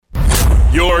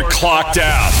You're clocked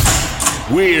out.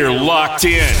 We're locked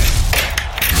in.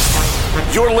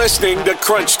 You're listening to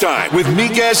Crunch Time with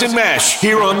Miguez and Mesh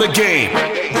here on The Game.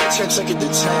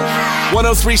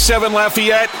 103.7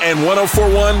 Lafayette and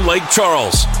 104.1 Lake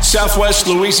Charles, Southwest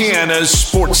Louisiana's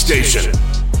sports station.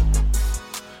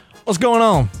 What's going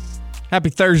on? Happy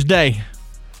Thursday.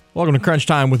 Welcome to Crunch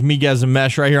Time with Miguez and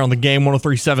Mesh right here on The Game,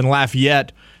 103.7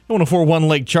 Lafayette, 104.1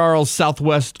 Lake Charles,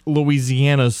 Southwest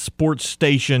Louisiana's sports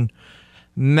station.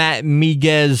 Matt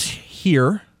Miguez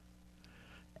here.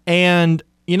 And,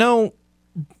 you know,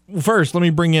 first, let me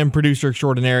bring in producer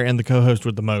extraordinaire and the co-host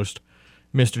with the most,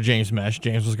 Mr. James Mesh.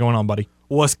 James, what's going on, buddy?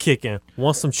 What's kicking?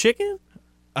 Want some chicken?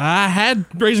 I had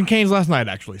Raising Cane's last night,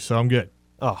 actually, so I'm good.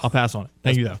 Oh, I'll pass on it.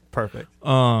 Thank you, though. Perfect.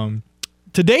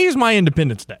 Today is my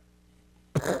Independence Day.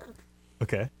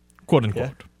 Okay. Quote,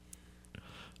 unquote.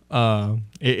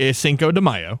 It's Cinco de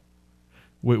Mayo.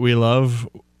 We love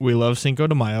Cinco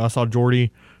de Mayo. I saw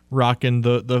Jordy rocking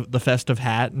the festive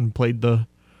hat and played the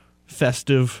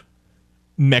festive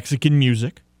Mexican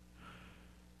music.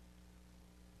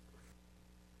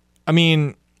 I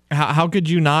mean, how could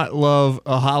you not love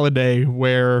a holiday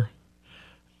where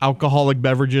alcoholic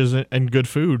beverages and good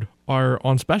food are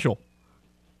on special?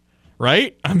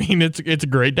 Right? I mean, it's a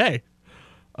great day.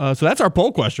 So that's our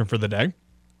poll question for the day.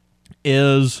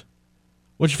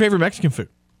 What's your favorite Mexican food?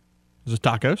 Is it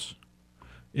tacos?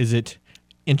 Is it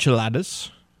enchiladas?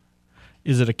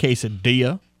 Is it a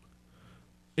quesadilla?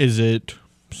 Is it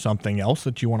something else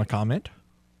that you want to comment?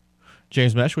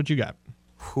 James Mesh, what you got?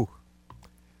 Whew.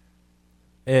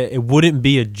 It wouldn't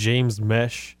be a James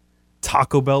Mesh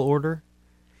Taco Bell order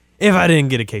if I didn't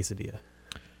get a quesadilla.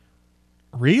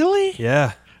 Really?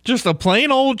 Yeah. Just a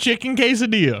plain old chicken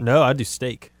quesadilla? No, I do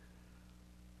steak.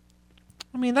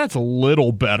 I mean, that's a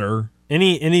little better.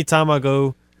 Any time I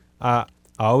go, I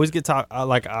always get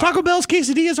Taco Bell's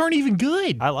quesadillas aren't even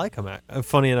good. I like them.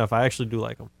 Funny enough, I actually do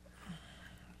like them.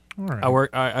 All right.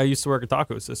 I used to work at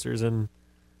Taco Sisters, and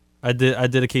I did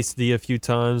a quesadilla a few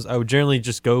times. I would generally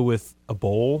just go with a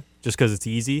bowl just because it's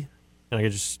easy, and I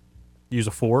could just use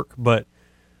a fork. But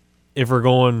if we're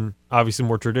going obviously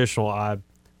more traditional,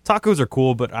 tacos are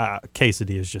cool, but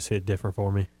quesadillas just hit different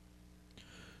for me.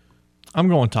 I'm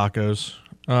going tacos.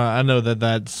 I know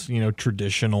that's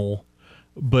traditional,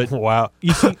 but wow,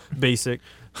 you see, basic.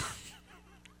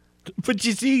 But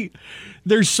you see,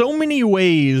 there's so many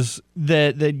ways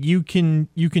that you can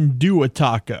do a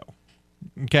taco.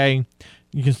 Okay,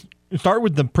 you can start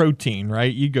with the protein,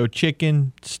 right? You go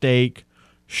chicken, steak,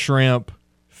 shrimp,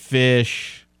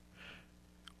 fish,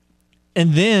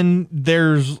 and then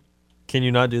there's. Can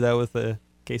you not do that with a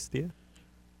quesadilla?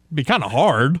 Be kind of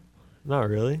hard. Not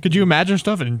really. Could you imagine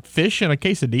stuffing fish in a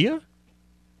quesadilla?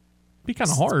 Be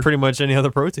kind of hard. It's pretty much any other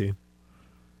protein.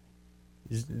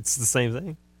 It's the same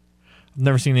thing. I've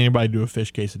never seen anybody do a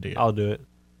fish quesadilla. I'll do it.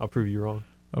 I'll prove you wrong.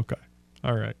 Okay.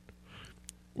 All right.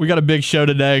 We got a big show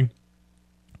today.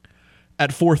 At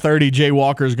 4:30, Jay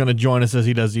Walker is going to join us as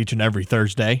he does each and every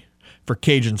Thursday for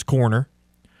Cajun's Corner.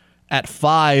 At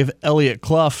 5, Elliot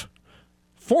Clough,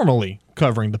 formerly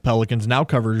covering the Pelicans, now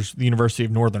covers the University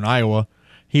of Northern Iowa.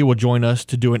 He will join us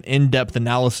to do an in-depth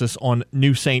analysis on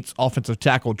New Saints offensive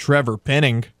tackle Trevor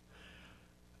Penning.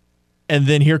 And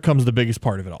then here comes the biggest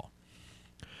part of it all.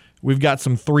 We've got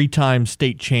some 3-time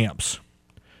state champs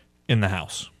in the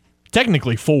house.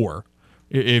 Technically 4,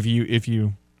 if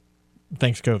you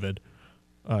thanks COVID.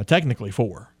 Technically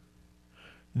 4.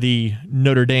 The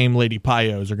Notre Dame Lady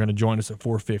Pios are going to join us at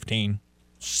 4:15.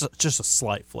 Just a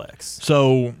slight flex.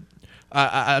 So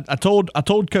I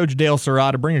told Coach Dale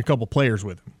Surratt to bring a couple players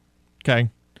with him, okay?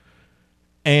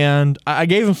 And I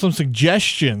gave him some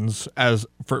suggestions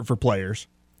for players.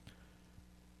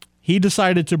 He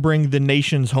decided to bring the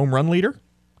nation's home run leader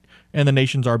and the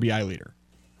nation's RBI leader.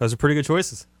 Those are pretty good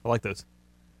choices. I like those.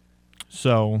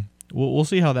 So we'll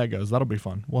see how that goes. That'll be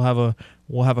fun. We'll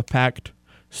have a packed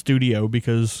studio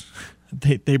because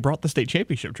they brought the state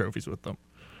championship trophies with them.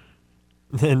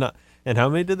 And how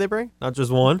many did they bring? Not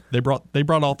just one? They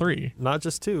brought all 3. Not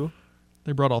just 2.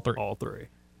 They brought all 3. All 3.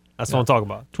 That's what I'm talking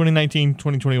about. 2019,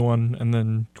 2021, and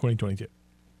then 2022.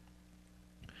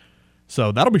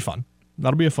 So that'll be fun.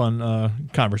 That'll be a fun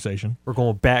conversation. We're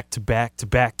going back to back to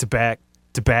back to back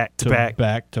to back to back.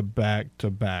 Back to back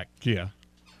to back. Yeah.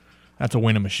 That's a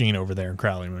winning machine over there in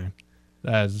Crowley, man.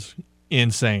 That's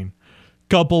insane.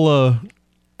 Couple of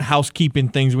housekeeping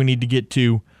things we need to get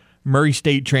to. Murray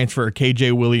State transfer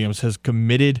KJ Williams has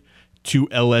committed to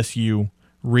LSU,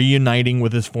 reuniting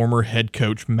with his former head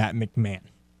coach, Matt McMahon.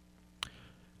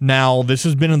 Now, this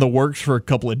has been in the works for a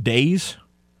couple of days.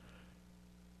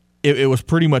 It was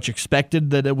pretty much expected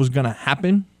that it was going to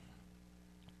happen.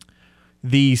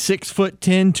 The 6'10",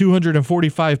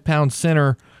 245-pound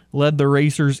center led the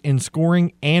Racers in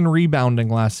scoring and rebounding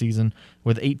last season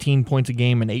with 18 points a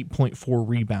game and 8.4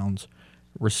 rebounds,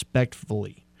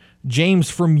 respectively. James,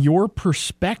 from your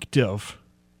perspective,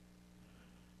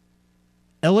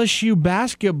 LSU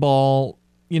basketball,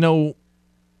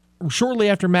 shortly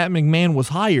after Matt McMahon was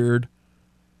hired,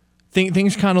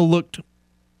 things kind of looked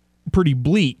pretty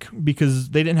bleak because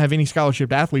they didn't have any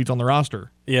scholarship athletes on the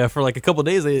roster. Yeah, for like a couple of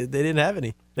days they didn't have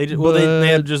any. They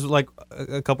had just like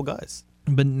a couple guys.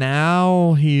 But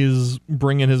now he's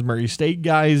bringing his Murray State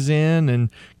guys in and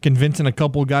convincing a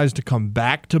couple guys to come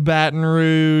back to Baton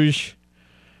Rouge.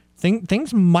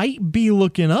 Things might be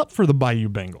looking up for the Bayou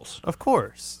Bengals. Of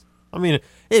course. I mean,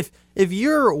 if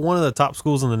you're one of the top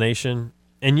schools in the nation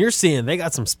and you're seeing they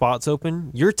got some spots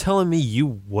open, you're telling me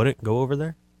you wouldn't go over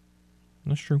there?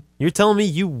 That's true. You're telling me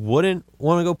you wouldn't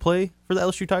want to go play for the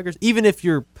LSU Tigers, even if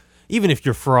you're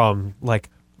from like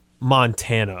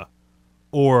Montana,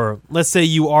 or let's say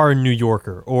you are a New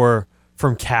Yorker or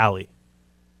from Cali.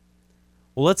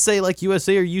 Well, let's say like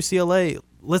USA or UCLA.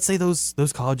 Let's say those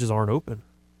colleges aren't open,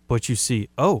 but you see,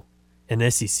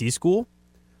 an SEC school,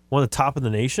 one of the top in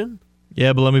the nation.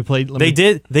 Yeah, but They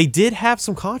did have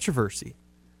some controversy.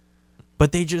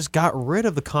 But they just got rid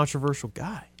of the controversial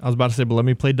guy. I was about to say, but let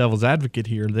me play devil's advocate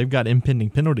here. They've got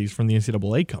impending penalties from the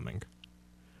NCAA coming,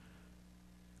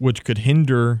 which could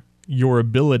hinder your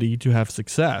ability to have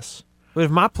success. But if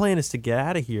my plan is to get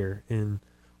out of here in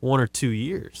 1 or 2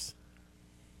 years,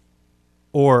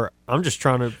 or I'm just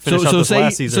trying to finish out this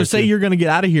last season. So say you're going to get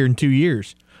out of here in 2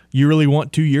 years. You really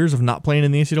want 2 years of not playing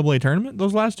in the NCAA tournament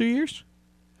those last 2 years?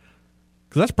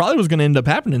 Because that's probably what's going to end up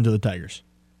happening to the Tigers.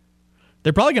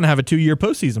 They're probably going to have a 2-year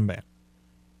postseason ban.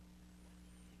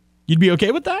 You'd be okay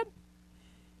with that?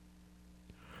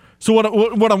 So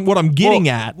what I'm getting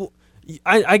at,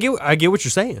 I get what you're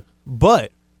saying,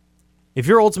 but if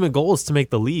your ultimate goal is to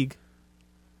make the league,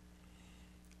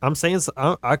 I'm saying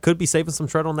I could be saving some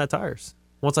tread on that tires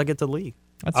once I get to the league.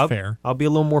 That's fair. I'll be a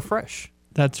little more fresh.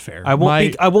 That's fair. I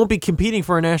won't be competing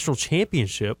for a national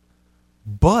championship,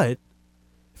 but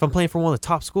if I'm playing for one of the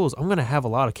top schools, I'm going to have a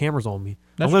lot of cameras on me.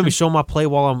 I'm going to be showing my play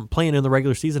while I'm playing in the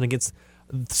regular season against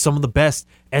some of the best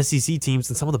SEC teams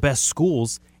and some of the best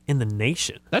schools in the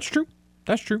nation. That's true.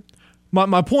 That's true.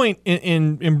 My point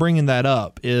in bringing that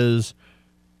up is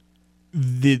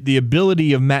the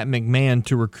ability of Matt McMahon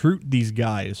to recruit these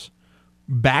guys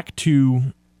back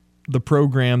to the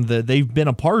program that they've been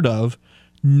a part of,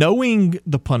 knowing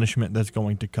the punishment that's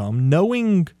going to come,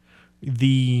 knowing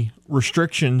the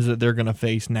restrictions that they're going to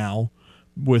face now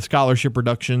with scholarship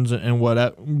reductions and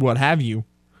what have you.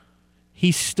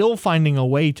 He's still finding a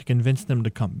way to convince them to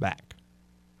come back.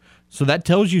 So that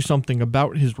tells you something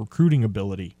about his recruiting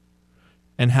ability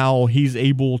and how he's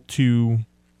able to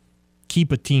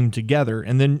keep a team together.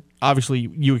 And then obviously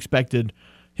you expected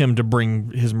him to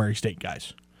bring his Murray State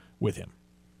guys with him.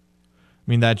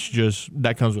 I mean, that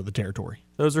comes with the territory.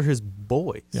 Those are his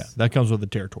boys. Yeah, that comes with the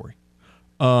territory.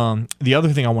 The other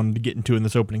thing I wanted to get into in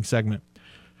this opening segment,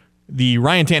 the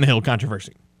Ryan Tannehill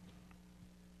controversy.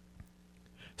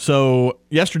 So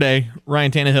yesterday,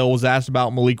 Ryan Tannehill was asked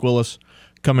about Malik Willis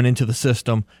coming into the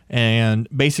system, and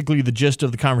basically the gist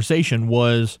of the conversation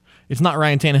was it's not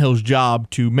Ryan Tannehill's job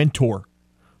to mentor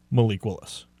Malik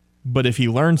Willis. But if he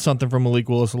learns something from Malik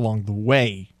Willis along the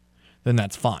way, then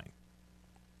that's fine.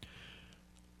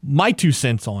 My 2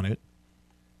 cents on it,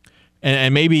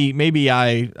 and maybe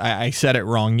I said it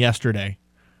wrong yesterday.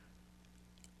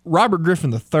 Robert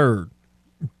Griffin III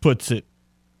puts it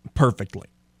perfectly.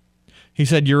 He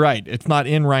said, "You're right. It's not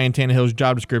in Ryan Tannehill's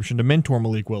job description to mentor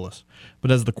Malik Willis. But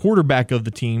as the quarterback of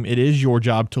the team, it is your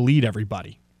job to lead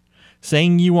everybody.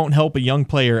 Saying you won't help a young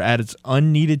player adds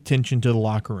unneeded tension to the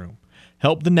locker room.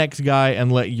 Help the next guy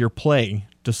and let your play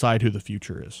decide who the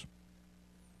future is."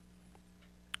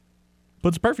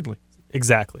 Puts it perfectly.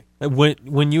 Exactly.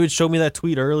 When you had showed me that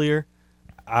tweet earlier,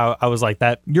 I was like,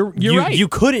 "That you're right. You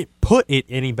couldn't put it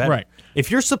any better." Right. If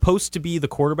you're supposed to be the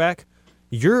quarterback,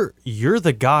 you're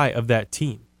the guy of that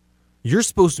team. You're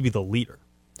supposed to be the leader.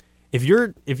 If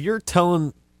you're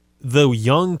telling the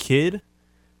young kid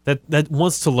that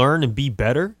wants to learn and be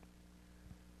better,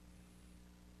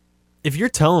 if you're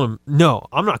telling him, "No,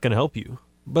 I'm not going to help you,"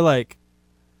 but like,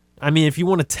 I mean, if you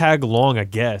want to tag along, I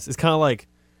guess it's kind of like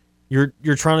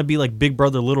you're trying to be like big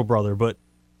brother, little brother, but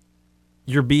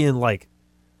you're being like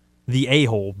the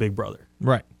a-hole big brother.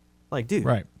 Right. Like, dude.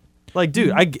 Right. Like,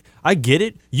 dude, I get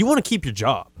it. You want to keep your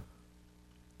job.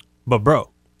 But,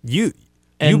 bro, you've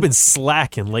been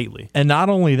slacking lately. And not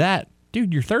only that,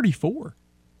 dude, you're 34.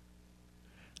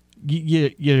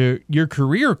 Your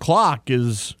career clock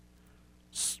is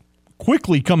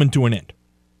quickly coming to an end,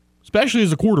 especially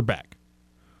as a quarterback,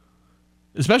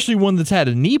 especially one that's had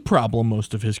a knee problem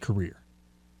most of his career.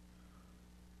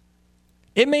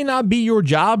 It may not be your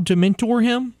job to mentor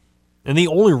him. And the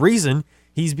only reason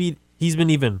he's been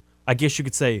even, I guess you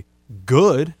could say,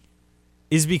 good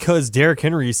is because Derrick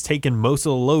Henry's taken most of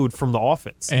the load from the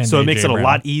offense. And so it A.J. makes it a Brown.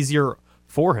 lot easier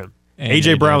for him. And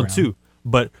A.J. A.J. Brown, Brown. too.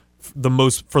 But for the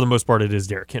most part, it is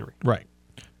Derrick Henry. Right.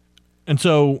 And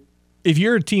so if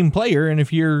you're a team player and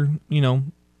if you're,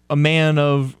 a man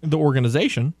of the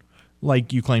organization,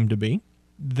 like you claim to be,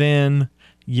 then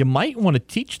you might want to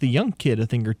teach the young kid a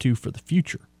thing or two for the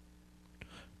future.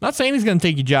 Not saying he's going to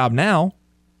take your job now.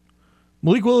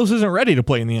 Malik Willis isn't ready to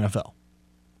play in the NFL.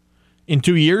 In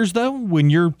 2 years, though,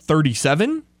 when you're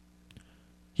 37,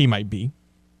 he might be.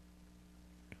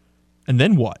 And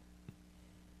then what?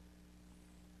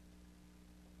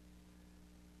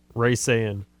 Ray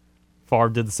saying Favre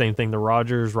did the same thing to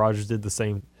Rodgers. Rodgers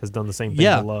has done the same thing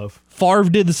to Love. Favre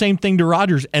did the same thing to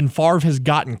Rodgers, and Favre has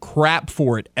gotten crap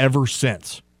for it ever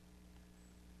since.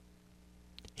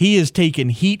 He has taken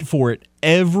heat for it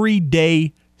every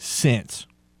day since.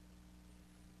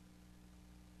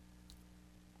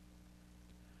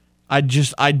 I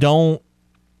don't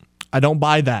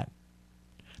buy that.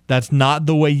 That's not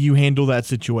the way you handle that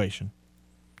situation.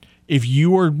 If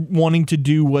you are wanting to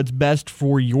do what's best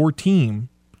for your team,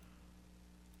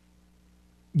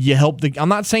 you help I'm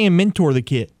not saying mentor the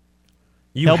kid.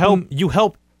 You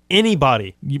help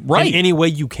anybody Right. in any way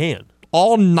you can.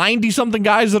 All 90-something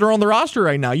guys that are on the roster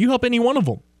right now, you help any one of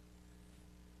them.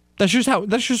 That's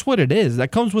just what it is.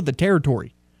 That comes with the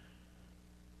territory.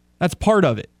 That's part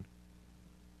of it.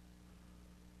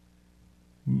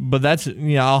 But that's,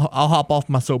 I'll hop off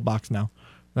my soapbox now.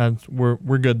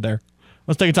 We're good there.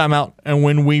 Let's take a time out, and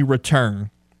when we return,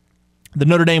 the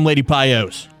Notre Dame Lady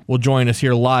Pios will join us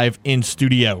here live in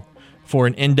studio for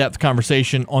an in-depth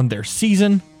conversation on their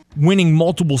season, winning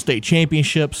multiple state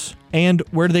championships, and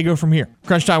where do they go from here?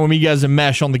 Crunch Time with me, guys, and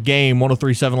Mesh on the game,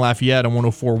 103.7 Lafayette and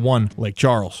 104.1 Lake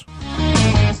Charles.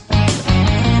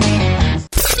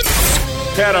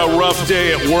 Had a rough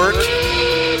day at work?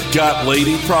 Got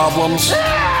lady problems?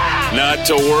 Not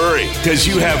to worry, because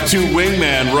you have two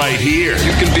wingmen right here.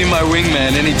 You can be my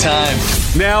wingman anytime.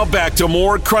 Now back to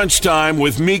more Crunch Time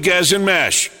with Miguez and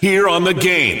Mesh here on The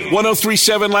Game.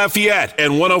 103.7 Lafayette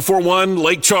and 104.1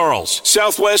 Lake Charles,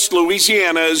 Southwest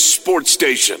Louisiana's sports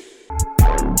station.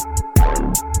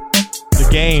 The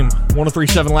Game,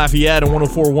 103.7 Lafayette and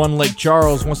 104.1 Lake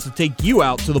Charles wants to take you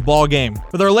out to the ball game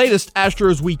for their latest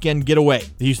Astros weekend getaway.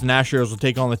 The Houston Astros will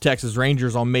take on the Texas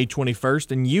Rangers on May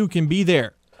 21st, and you can be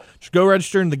there. Just go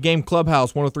register in the Game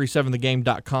Clubhouse,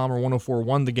 1037thegame.com or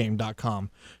 1041thegame.com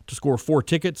to score 4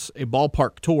 tickets, a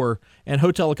ballpark tour, and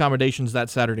hotel accommodations that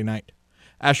Saturday night.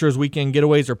 Astros weekend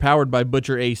getaways are powered by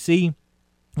Butcher AC,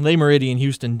 Le Meridian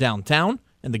Houston downtown,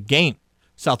 and The Game,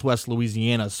 Southwest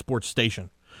Louisiana's sports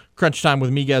station. Crunch Time with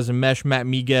Miguez and Mesh, Matt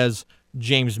Miguez,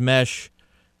 James Mesh,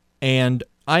 and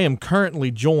I am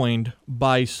currently joined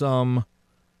by some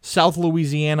South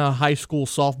Louisiana high school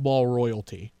softball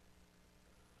royalty.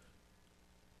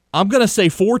 I'm going to say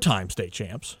 4-time state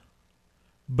champs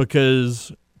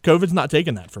because COVID's not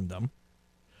taking that from them.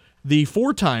 The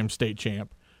 4-time state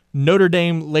champ, Notre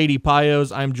Dame Lady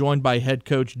Pios. I'm joined by head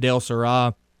coach Dale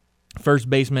Sarah, first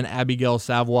baseman Abigail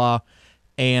Savoy,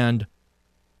 and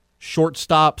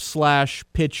shortstop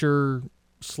 / pitcher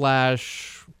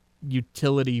 /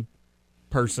 utility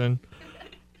person,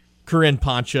 Corinne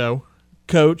Poncho.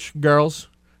 Coach, girls,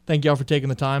 thank y'all for taking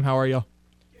the time. How are y'all?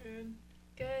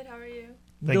 Good, how are you?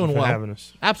 Thank Doing you for well. having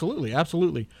us. Absolutely,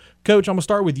 absolutely. Coach, I'm going to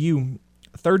start with you.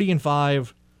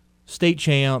 30-5, state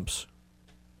champs,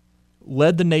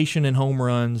 led the nation in home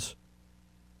runs.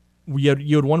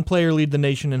 You had one player lead the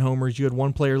nation in homers. You had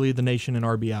one player lead the nation in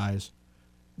RBIs.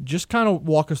 Just kind of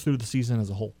walk us through the season as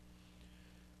a whole.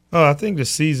 Oh, I think the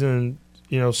season,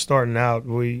 starting out,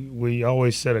 we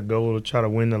always set a goal to try to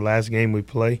win the last game we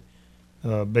play.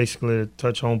 Basically, to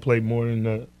touch home plate more than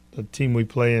the team we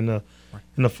play in the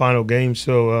final game.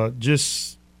 So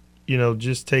just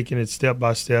taking it step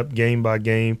by step, game by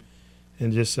game,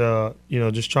 and just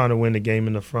trying to win the game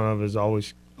in the front of it has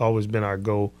always been our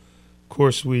goal. Of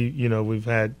course, we've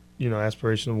had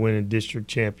aspiration of winning district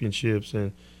championships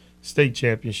and state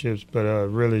championships, but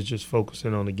really it's just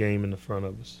focusing on the game in the front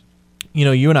of us.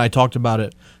 You and I talked about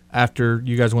it after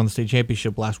you guys won the state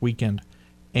championship last weekend,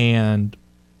 and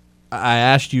I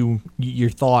asked you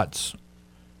your thoughts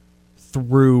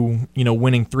through,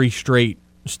 winning 3 straight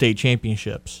state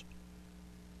championships.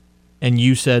 And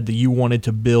you said that you wanted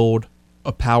to build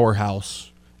a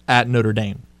powerhouse at Notre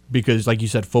Dame because, like you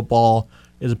said, football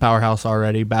is a powerhouse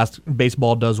already.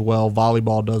 Baseball does well.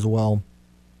 Volleyball does well.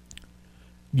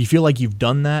 Do you feel like you've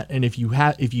done that? And if you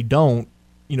don't,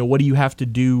 what do you have to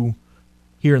do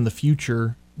here in the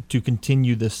future to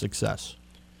continue this success?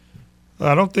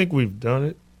 I don't think we've done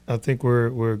it. I think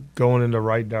we're going in the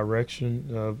right direction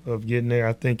of getting there.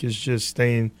 I think it's just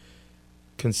staying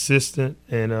consistent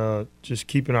and just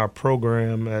keeping our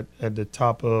program at the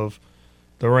top of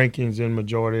the rankings in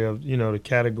majority of the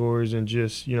categories, and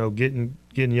just getting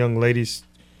young ladies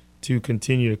to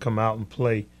continue to come out and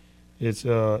play. It's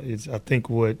I think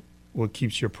what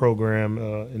keeps your program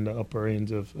in the upper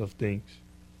ends of things.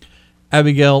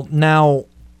 Abigail, now,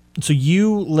 so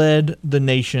you led the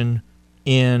nation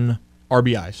in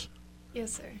RBIs.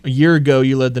 Yes, sir. A year ago,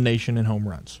 you led the nation in home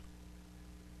runs.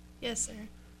 Yes, sir.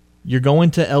 You're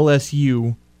going to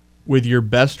LSU with your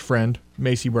best friend,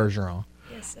 Macy Bergeron.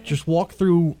 Yes, sir. Just walk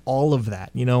through all of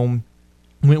that.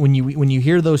 When you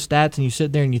hear those stats and you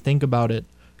sit there and you think about it,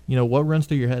 what runs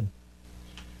through your head?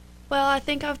 Well, I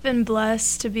think I've been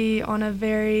blessed to be on a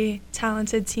very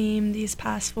talented team these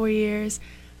past 4 years.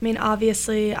 I mean,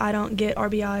 obviously, I don't get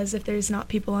RBIs if there's not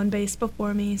people on base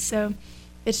before me. So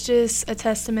it's just a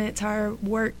testament to our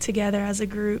work together as a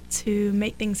group to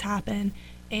make things happen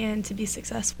and to be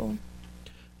successful.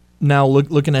 Now,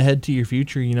 looking ahead to your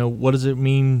future, what does it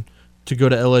mean to go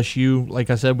to LSU? Like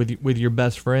I said, with your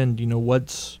best friend,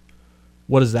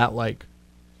 what is that like?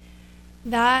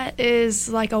 That is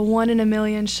like a 1 in a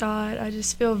million shot. I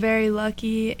just feel very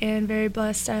lucky and very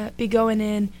blessed to be going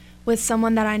in with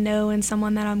someone that I know and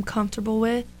someone that I'm comfortable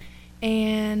with.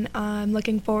 And I'm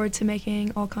looking forward to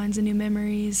making all kinds of new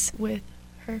memories with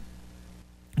her.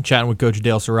 Chatting with Coach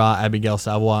Dale Surratt, Abigail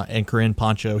Savoy, and Corinne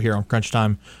Poncho here on Crunch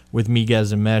Time with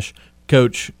Miguez and Mesh.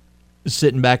 Coach,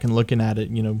 sitting back and looking at it,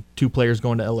 2 players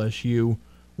going to LSU,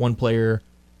 1 player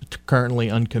currently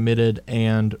uncommitted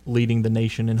and leading the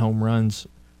nation in home runs.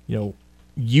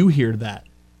 You hear that.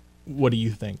 What do you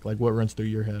think? Like, what runs through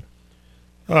your head?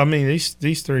 I mean,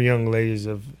 these 3 young ladies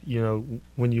have,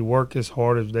 when you work as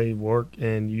hard as they work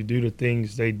and you do the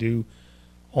things they do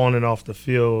on and off the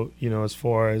field, as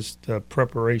far as the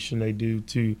preparation they do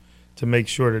to make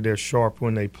sure that they're sharp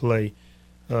when they play,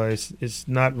 it's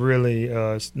not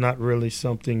really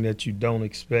something that you don't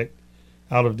expect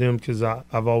out of them, because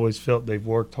I've always felt they've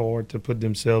worked hard to put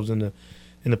themselves in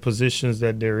the positions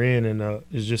that they're in, and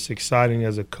it's just exciting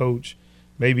as a coach,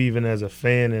 maybe even as a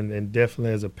fan, and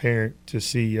definitely as a parent to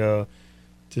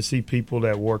see people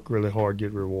that work really hard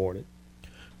get rewarded.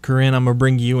 Corinne, I'm gonna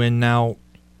bring you in now.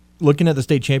 Looking at the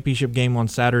state championship game on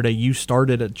Saturday, you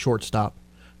started at shortstop,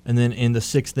 and then in the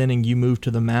 6th inning, you moved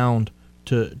to the mound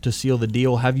to seal the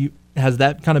deal. Has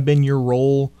that kind of been your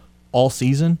role all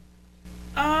season?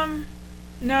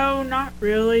 No, not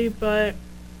really, but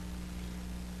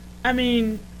I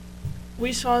mean,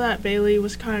 we saw that Bailey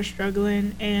was kind of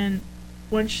struggling, and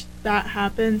once that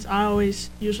happens, I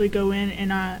always usually go in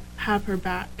and I have her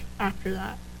back after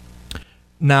that.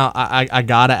 Now, I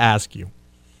gotta ask you.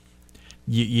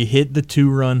 You hit the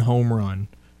 2-run home run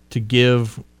to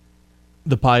give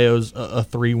the Pios a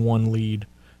 3-1 lead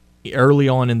early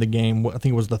on in the game. I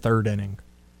think it was the 3rd inning.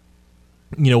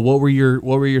 What were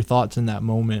your thoughts in that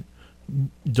moment,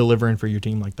 delivering for your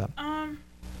team like that?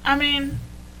 I mean,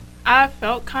 I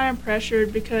felt kind of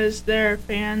pressured because their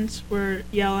fans were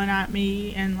yelling at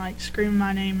me and like screaming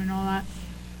my name and all that.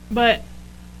 But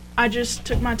I just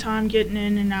took my time getting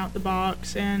in and out the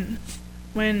box, and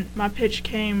when my pitch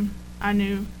came, I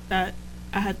knew that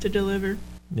I had to deliver.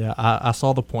 Yeah, I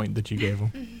saw the point that you gave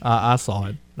him. I saw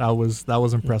it. That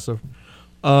was impressive.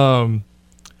 So,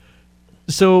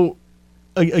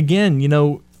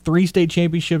 again, 3 state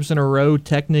championships in a row,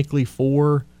 technically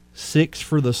 4, 6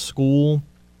 for the school.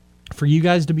 For you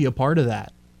guys to be a part of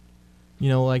that,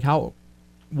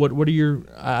 what are your?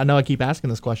 I know I keep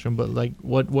asking this question, but like,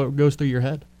 what goes through your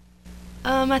head?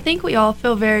 I think we all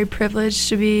feel very privileged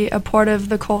to be a part of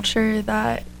the culture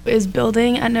that is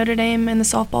building at Notre Dame in the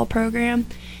softball program.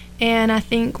 And I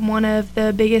think one of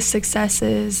the biggest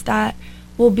successes that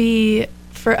will be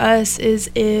for us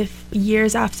is if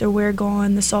years after we're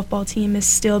gone, the softball team is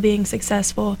still being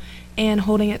successful and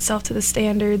holding itself to the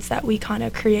standards that we kind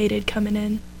of created coming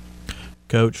in.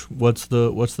 Coach, what's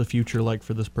the future like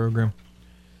for this program?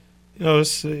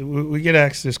 We get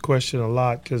asked this question a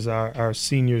lot because our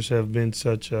seniors have been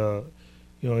such a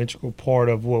integral part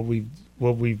of what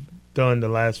we've done the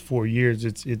last 4 years.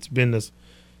 It's been the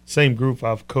same group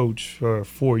I've coached for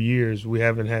 4 years. We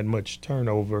haven't had much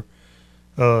turnover,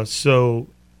 so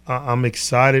I'm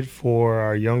excited for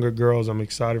our younger girls. I'm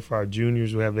excited for our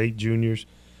juniors. We have 8 juniors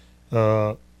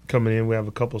coming in. We have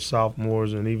a couple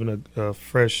sophomores and even a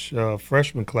fresh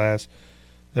freshman class.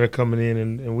 that are coming in,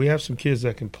 and we have some kids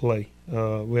that can play.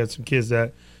 We had some kids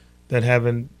that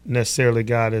haven't necessarily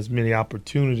got as many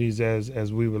opportunities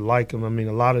as we would like them. I mean,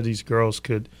 a lot of these girls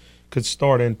could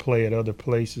start and play at other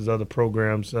places, other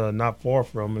programs not far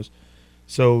from us.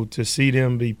 So to see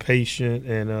them be patient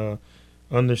and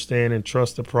understand and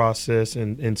trust the process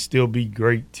and still be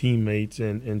great teammates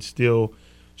and still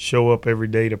show up every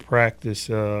day to practice,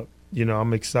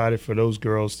 I'm excited for those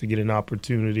girls to get an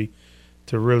opportunity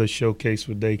to really showcase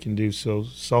what they can do. So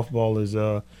softball is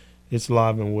it's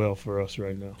alive and well for us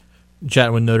right now.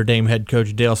 Chatting with Notre Dame head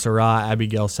coach Dale Sarra,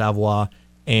 Abigail Savoy,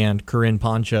 and Corinne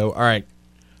Poncho. All right,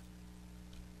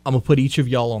 I'm going to put each of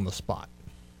y'all on the spot.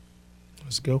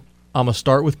 Let's go. I'm going to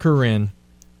start with Corinne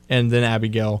and then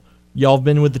Abigail. Y'all have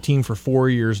been with the team for 4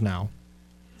 years now.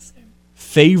 Yes, sir.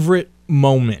 Favorite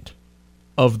moment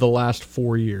of the last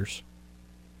 4 years?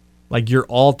 Like your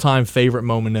all-time favorite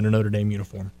moment in a Notre Dame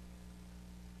uniform?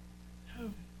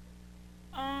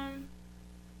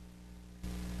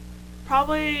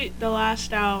 Probably the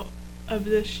last out of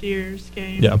this year's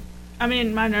game. Yeah. I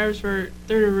mean, my nerves were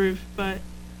through the roof, but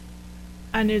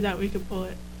I knew that we could pull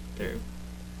it through.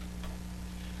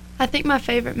 I think my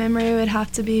favorite memory would have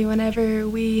to be whenever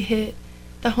we hit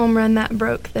the home run that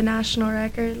broke the national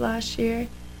record last year.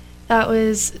 That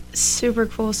was super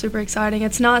cool, super exciting.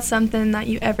 It's not something that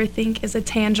you ever think is a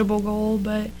tangible goal,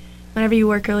 but whenever you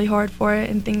work really hard for it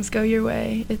and things go your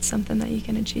way, it's something that you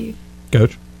can achieve.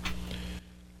 Coach?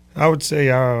 I would say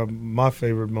my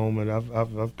favorite moment,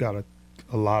 I've got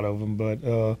a lot of them, but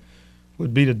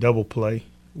would be the double play.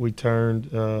 We turned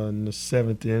in the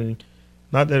 7th inning.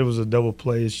 Not that it was a double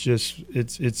play. It's just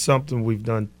it's something we've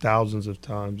done thousands of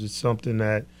times. It's something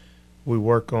that we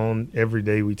work on every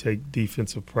day. We take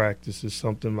defensive practice. It's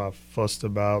something I've fussed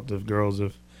about. The girls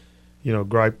have,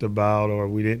 griped about, or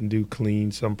we didn't do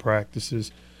clean some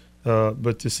practices.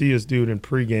 But to see us do it in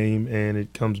pregame and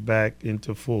it comes back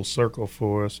into full circle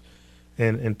for us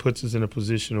and puts us in a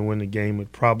position to win the game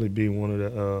would probably be one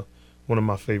of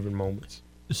my favorite moments.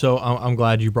 So I'm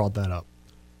glad you brought that up.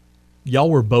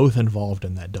 Y'all were both involved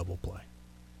in that double play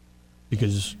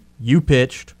because you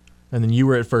pitched and then you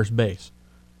were at first base.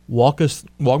 Walk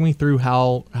me through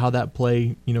how that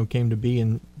play came to be,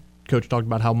 and Coach talked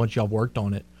about how much y'all worked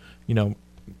on it.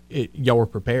 Y'all were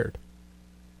prepared.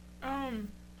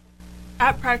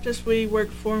 At practice, we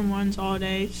worked 4-1s all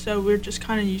day, so we're just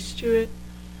kind of used to it.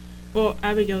 Well,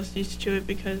 Abigail's used to it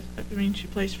because, she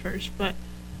plays first. But,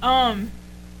 I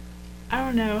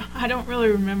don't know. I don't really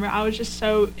remember. I was just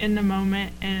so in the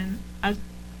moment, and I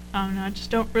don't know. I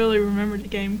just don't really remember the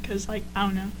game because, I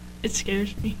don't know. It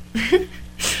scares me.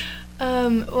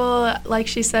 Well, like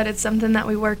she said, it's something that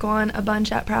we work on a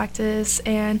bunch at practice,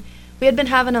 and we had been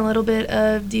having a little bit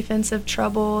of defensive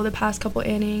trouble the past couple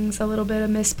innings, a little bit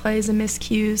of misplays and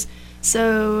miscues.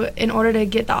 So in order to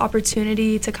get the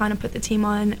opportunity to kind of put the team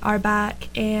on our back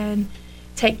and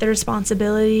take the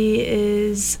responsibility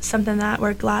is something that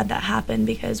we're glad that happened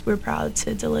because we're proud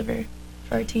to deliver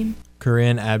for our team.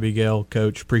 Corinne, Abigail,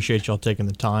 Coach, appreciate y'all taking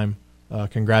the time.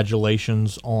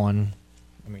 Congratulations on,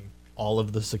 all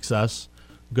of the success.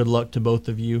 Good luck to both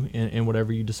of you in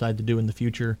whatever you decide to do in the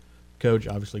future. Coach,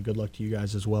 obviously, good luck to you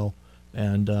guys as well.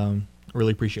 And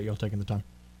really appreciate y'all taking the time.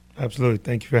 Absolutely.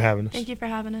 Thank you for having us. Thank you for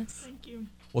having us. Thank you.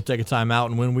 We'll take a time out,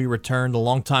 and when we return, the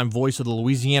longtime voice of the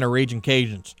Louisiana Raging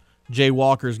Cajuns, Jay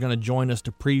Walker, is going to join us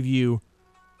to preview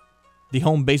the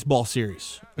home baseball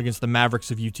series against the Mavericks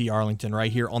of UT Arlington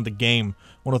right here on The Game,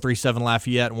 103.7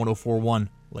 Lafayette, 104.1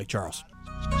 Lake Charles.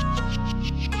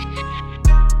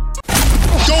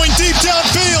 Going deep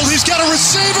downfield, he's got a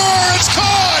receiver, it's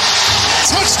caught!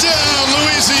 Touchdown,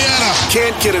 Louisiana!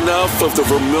 Can't get enough of the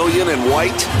vermilion and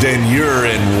white? Then you're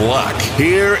in luck.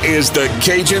 Here is the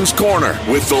Cajuns Corner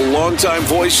with the longtime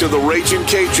voice of the Raging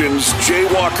Cajuns, Jay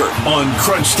Walker, on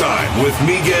Crunch Time with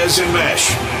Miguez and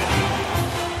Mesh.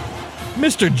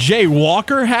 Mr. Jay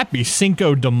Walker, happy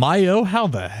Cinco de Mayo. How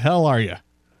the hell are you?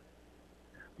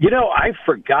 I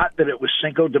forgot that it was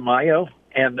Cinco de Mayo,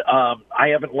 and I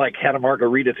haven't had a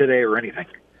margarita today or anything.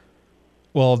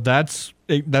 Well, that's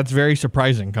very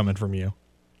surprising coming from you.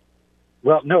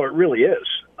 Well, no, it really is.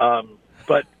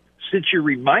 But since you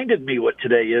reminded me what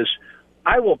today is,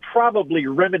 I will probably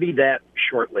remedy that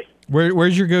shortly.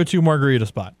 Where's your go-to margarita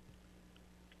spot?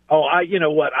 Oh, you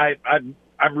know what?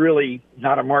 I'm really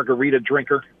not a margarita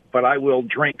drinker, but I will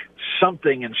drink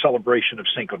something in celebration of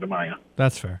Cinco de Mayo.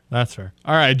 That's fair.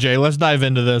 All right, Jay, let's dive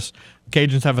into this.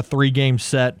 Cajuns have a 3-game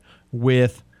set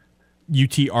with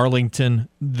UT Arlington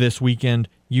this weekend.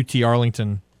 UT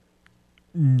Arlington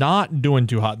not doing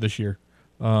too hot this year.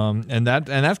 And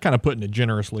that's kind of putting it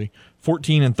generously.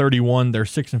 14-31, they're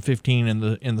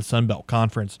 6-15 in the Sun Belt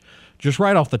Conference. Just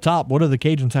right off the top, what do the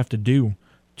Cajuns have to do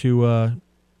to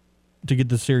get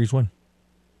this series win?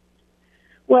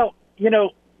 Well,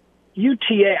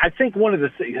 UTA, I think one of the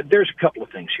things, there's a couple of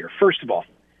things here. First of all,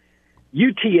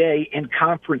 UTA in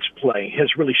conference play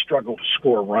has really struggled to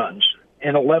score runs.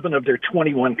 In 11 of their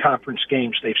 21 conference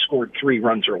games, they've scored 3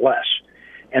 runs or less.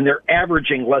 And they're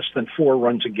averaging less than 4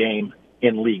 runs a game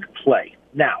in league play.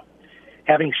 Now,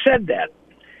 having said that,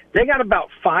 they got about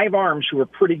 5 arms who are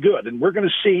pretty good. And we're going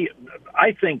to see,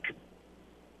 I think,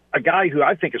 a guy who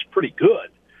I think is pretty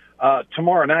good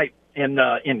tomorrow night in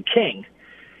King.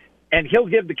 And he'll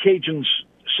give the Cajuns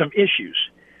some issues.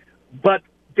 But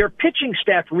their pitching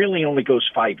staff really only goes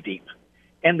 5 deep.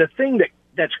 And the thing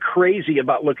that's crazy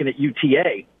about looking at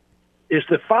UTA is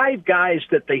the 5 guys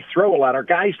that they throw a lot are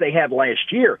guys they had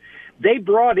last year. They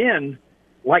brought in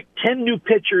like 10 new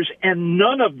pitchers, and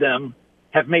none of them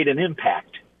have made an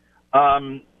impact.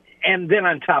 And then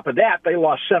on top of that, they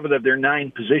lost 7 of their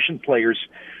 9 position players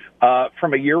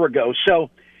from a year ago. So,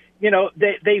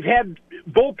 they've had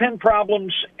bullpen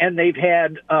problems, and they've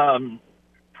had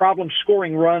problems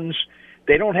scoring runs.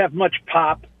 They don't have much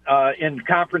pop. In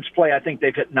conference play, I think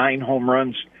they've hit 9 home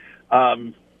runs.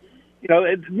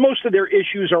 Most of their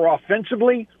issues are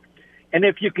offensively, and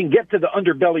if you can get to the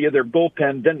underbelly of their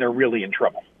bullpen, then they're really in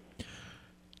trouble.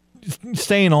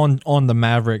 Staying on the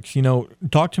Mavericks,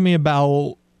 talk to me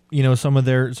about some of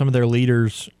their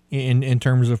leaders in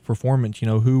terms of performance.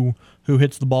 Who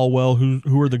hits the ball well,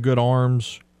 who are the good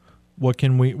arms. What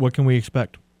can we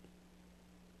expect?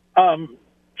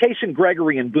 Kason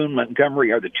Gregory and Boone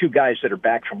Montgomery are the 2 guys that are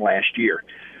back from last year.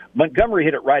 Montgomery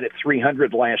hit it right at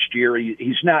 300 last year.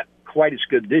 He's not quite as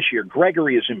good this year.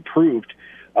 Gregory has improved.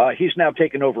 He's now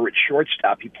taken over at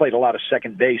shortstop. He played a lot of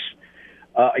second base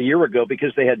a year ago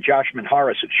because they had Josh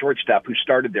Manharis at shortstop, who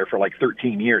started there for like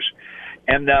 13 years.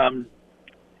 And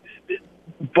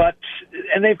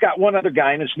they've got one other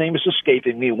guy, and his name is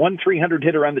escaping me, 1 300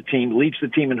 hitter on the team, leads the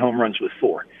team in home runs with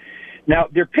 4. Now,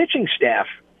 their pitching staff,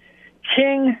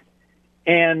 King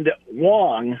and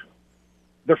Wong,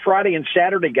 the Friday and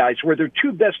Saturday guys, were their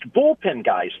 2 best bullpen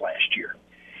guys last year.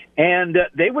 And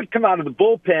they would come out of the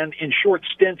bullpen in short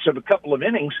stints of a couple of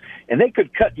innings, and they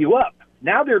could cut you up.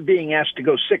 Now they're being asked to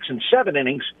go 6 and 7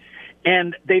 innings,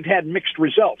 and they've had mixed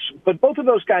results. But both of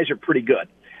those guys are pretty good.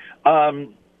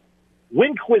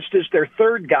 Winquist is their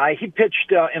 3rd guy. He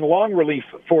pitched in long relief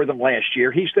for them last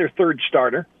year. He's their 3rd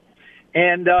starter.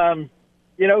 And,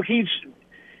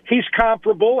 he's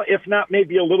comparable, if not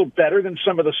maybe a little better than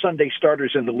some of the Sunday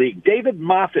starters in the league. David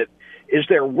Moffitt is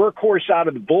their workhorse out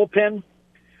of the bullpen.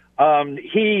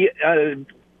 He's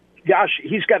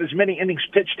got as many innings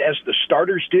pitched as the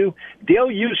starters do.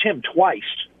 They'll use him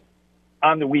twice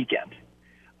on the weekend.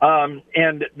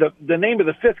 And the name of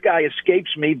the 5th guy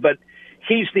escapes me, but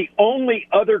he's the only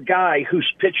other guy who's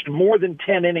pitched more than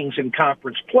 10 innings in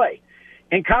conference play.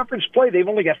 In conference play, they've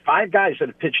only got 5 guys that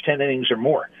have pitched 10 innings or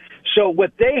more. So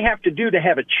what they have to do to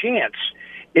have a chance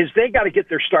is they got to get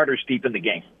their starters deep in the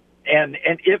game. And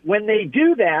when they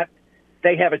do that,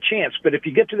 they have a chance. But if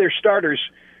you get to their starters,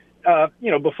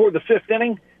 before the 5th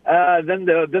inning, then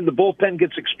the bullpen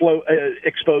gets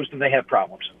exposed and they have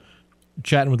problems.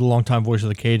 Chatting with the longtime voice of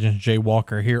the Cajuns, Jay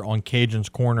Walker, here on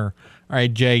Cajuns Corner. All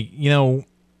right, Jay,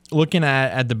 looking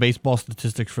at the baseball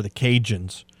statistics for the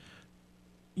Cajuns,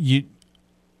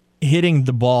 hitting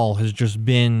the ball has just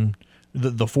been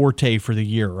the forte for the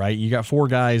year, right? You got 4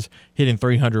 guys hitting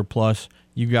 300 plus.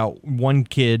 You got 1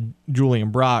 kid,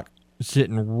 Julian Brock,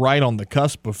 sitting right on the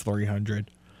cusp of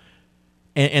 300.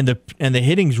 And the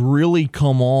hitting's really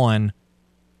come on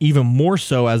even more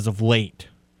so as of late.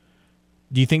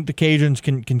 Do you think the Cajuns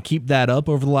can keep that up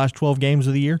over the last 12 games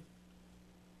of the year?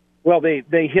 Well, they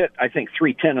hit, I think,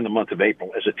 310 in the month of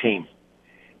April as a team.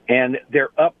 And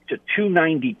they're up to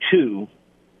 292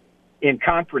 in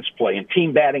conference play, in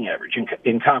team batting average,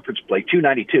 in conference play,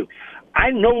 292.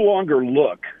 I no longer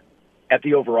look at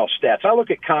the overall stats. I look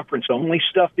at conference-only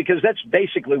stuff because that's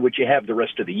basically what you have the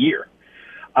rest of the year.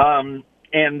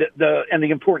 And the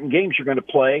important games you're going to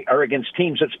play are against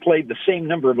teams that's played the same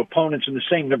number of opponents in the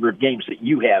same number of games that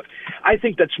you have. I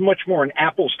think that's much more an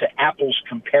apples-to-apples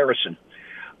comparison.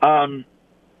 The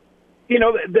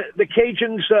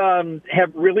Cajuns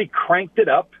have really cranked it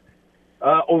up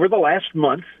over the last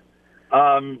month.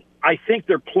 I think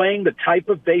they're playing the type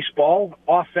of baseball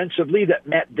offensively that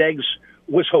Matt Deggs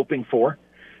was hoping for.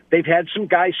 They've had some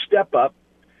guys step up.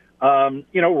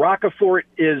 Roccaforte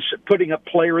is putting up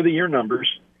Player of the Year numbers.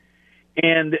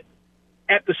 And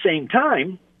at the same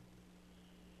time,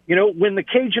 when the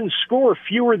Cajuns score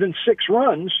fewer than 6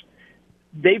 runs,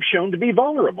 they've shown to be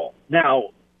vulnerable.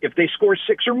 Now, if they score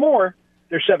 6 or more,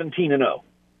 they're 17-0.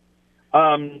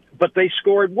 But they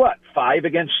scored 5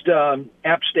 against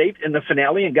App State in the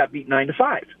finale and got beat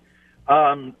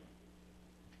 9-5.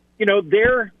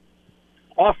 They're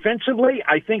offensively,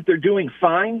 I think they're doing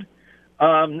fine.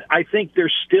 I think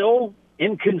they're still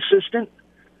inconsistent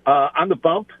on the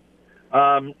bump.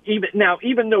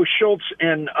 Even though Schultz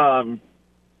and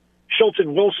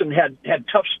Wilson had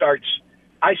tough starts,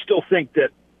 I still think that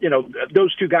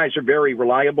those two guys are very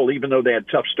reliable, even though they had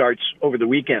tough starts over the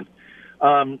weekend.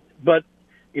 But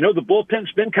the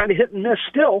bullpen's been kind of hit and miss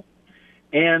still,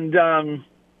 and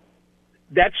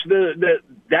that's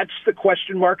the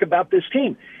question mark about this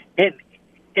team.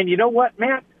 And you know what,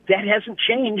 Matt? That hasn't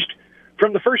changed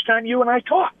from the first time you and I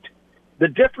talked. The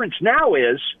difference now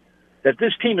is that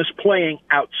this team is playing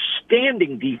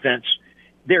outstanding defense.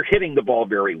 They're hitting the ball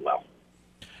very well.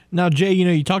 Now, Jay,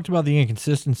 you talked about the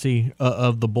inconsistency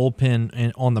of the bullpen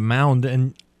and on the mound,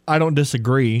 and I don't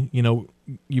disagree.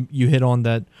 You hit on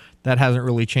that hasn't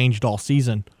really changed all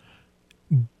season.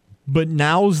 But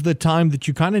now's the time that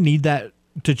you kind of need that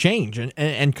to change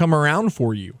and come around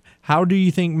for you. How do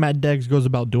you think Matt Deggs goes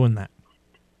about doing that?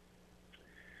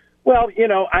 Well,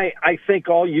 I think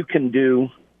all you can do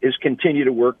is continue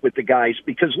to work with the guys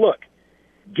because, look,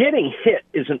 getting hit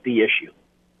isn't the issue.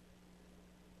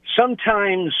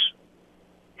 Sometimes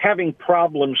having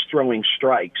problems throwing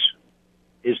strikes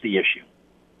is the issue.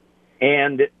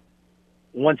 And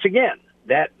once again,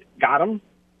 that got them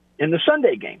in the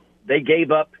Sunday game. They gave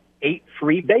up 8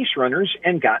 free base runners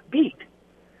and got beat.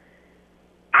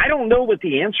 I don't know what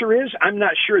the answer is. I'm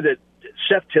not sure that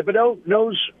Seth Thibodeau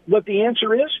knows what the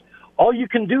answer is. All you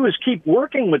can do is keep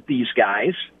working with these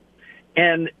guys,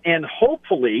 and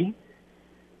hopefully,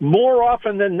 more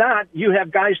often than not, you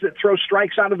have guys that throw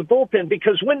strikes out of the bullpen,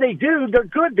 because when they do, they're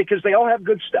good because they all have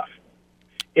good stuff.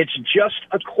 It's just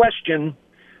a question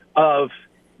of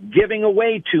giving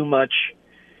away too much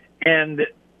and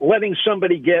letting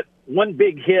somebody get one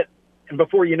big hit, and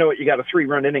before you know it, you got a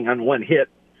 3-run inning on one hit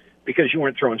because you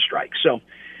weren't throwing strikes. So,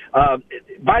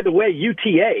 by the way,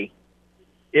 UTA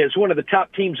is one of the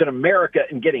top teams in America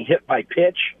in getting hit by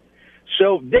pitch.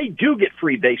 So they do get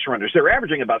free base runners. They're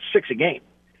averaging about 6 a game.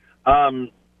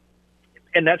 And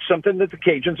that's something that the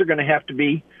Cajuns are going to have to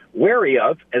be wary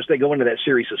of as they go into that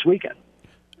series this weekend.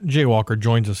 Jay Walker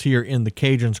joins us here in the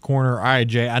Cajuns Corner. All right,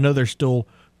 Jay, I know there's still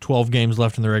 12 games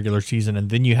left in the regular season, and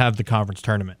then you have the conference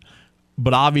tournament.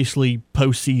 But obviously,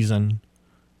 postseason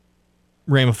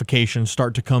ramifications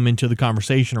start to come into the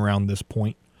conversation around this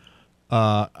point.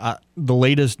 The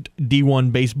latest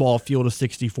D1 baseball field of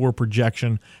 64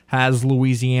 projection has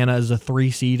Louisiana as a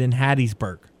 3 seed in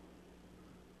Hattiesburg.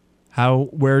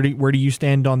 Where do you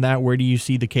stand on that? Where do you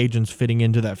see the Cajuns fitting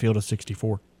into that field of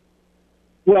 64?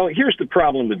 Well, here's the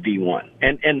problem with D1.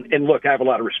 And look, I have a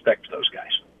lot of respect for those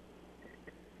guys.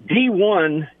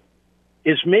 D1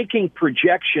 is making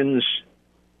projections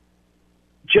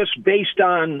just based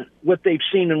on what they've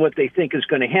seen and what they think is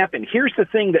going to happen. Here's the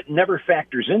thing that never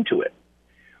factors into it.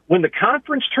 When the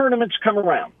conference tournaments come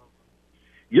around,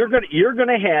 you're going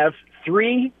to have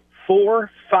 3,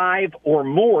 4, 5, or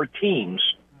more teams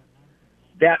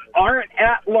that aren't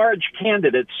at-large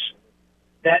candidates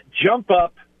that jump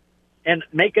up and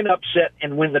make an upset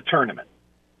and win the tournament.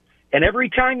 And every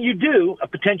time you do, a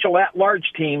potential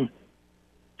at-large team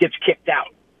gets kicked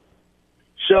out.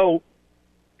 So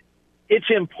it's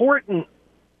important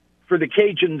for the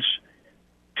Cajuns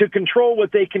to control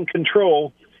what they can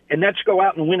control, and that's go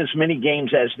out and win as many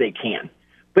games as they can.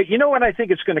 But you know what I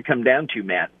think it's going to come down to,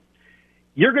 Matt?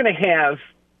 You're going to have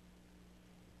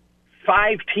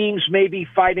 5 teams maybe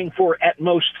fighting for at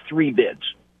most 3 bids.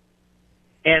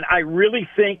 And I really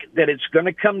think that it's going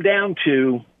to come down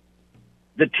to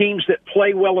the teams that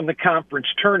play well in the conference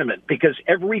tournament, because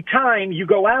every time you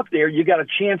go out there, you got a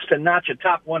chance to notch a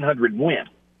top 100 win.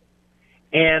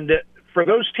 And for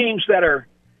those teams that are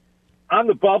on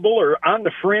the bubble or on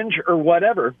the fringe or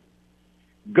whatever,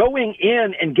 going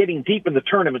in and getting deep in the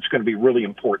tournament is going to be really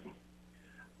important.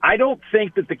 I don't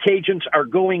think that the Cajuns are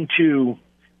going to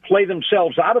play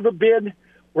themselves out of a bid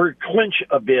or clinch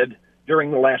a bid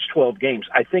during the last 12 games.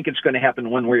 I think it's going to happen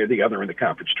one way or the other in the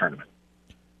conference tournament.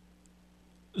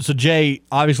 So, Jay,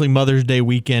 obviously Mother's Day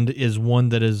weekend is one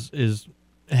that is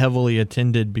heavily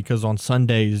attended because on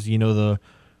Sundays,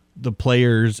 the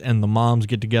players and the moms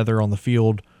get together on the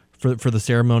field for the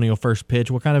ceremonial first pitch.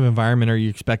 What kind of environment are you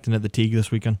expecting at the Teague this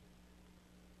weekend?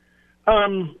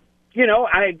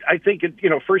 I think,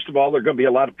 first of all, there are going to be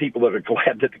a lot of people that are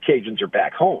glad that the Cajuns are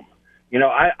back home. You know,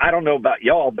 I don't know about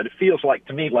y'all, but it feels like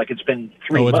to me like it's been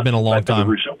 3 months. Oh, it's been a long time.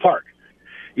 Russo Park.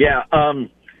 Yeah.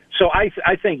 So I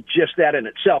think just that in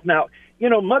itself. Now, you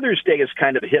know, Mother's Day is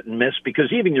kind of a hit and miss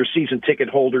because even your season ticket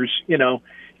holders, you know,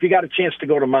 if you got a chance to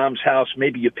go to Mom's house,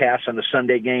 maybe you pass on the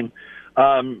Sunday game.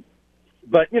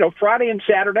 But you know, Friday and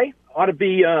Saturday ought to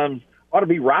be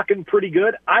rocking pretty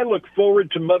good. I look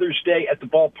forward to Mother's Day at the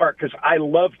ballpark because I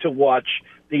love to watch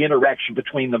the interaction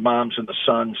between the moms and the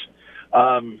sons.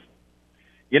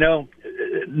 You know,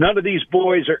 none of these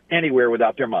boys are anywhere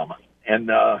without their mama. And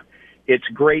it's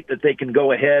great that they can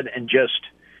go ahead and just,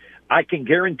 I can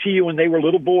guarantee you when they were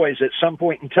little boys, at some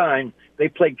point in time, they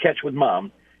played catch with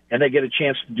mom, and they get a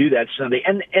chance to do that Sunday.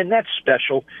 And that's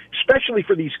special, especially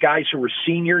for these guys who are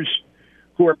seniors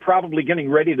who are probably getting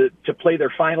ready to play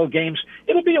their final games.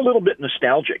 It'll be a little bit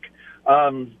nostalgic.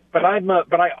 But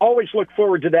I always look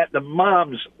forward to that. The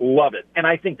moms love it, and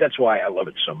I think that's why I love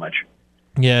it so much.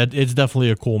 Yeah, it's definitely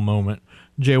a cool moment.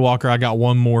 Jay Walker, I got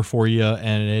one more for you,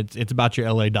 and it's about your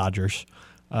LA Dodgers.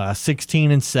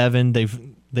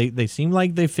 16-7. They seem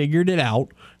like they figured it out.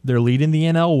 They're leading the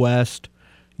NL West.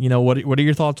 You know, what are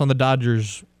your thoughts on the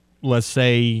Dodgers? Let's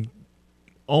say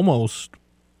almost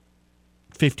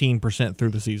 15%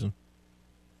 through the season.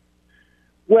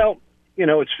 Well, you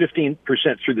know, it's 15%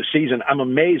 through the season. I'm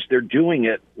amazed they're doing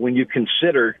it when you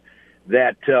consider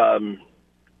that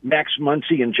Max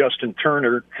Muncy and Justin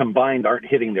Turner combined aren't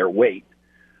hitting their weight.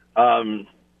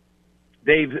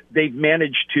 They've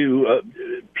managed to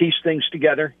piece things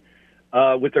together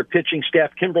with their pitching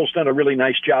staff. Kimbrel's done a really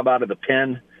nice job out of the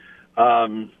pen.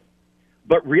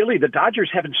 But really, the Dodgers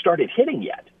haven't started hitting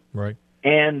yet. Right.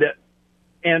 And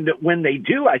when they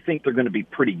do, I think they're going to be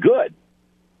pretty good.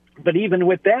 But even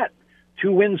with that,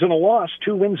 2 wins and a loss,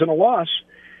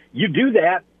 you do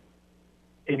that,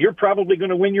 and you're probably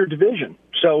going to win your division.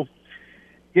 So,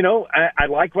 you know, I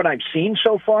like what I've seen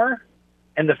so far,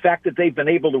 and the fact that they've been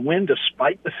able to win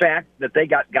despite the fact that they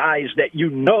got guys that you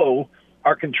know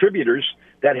are contributors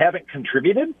that haven't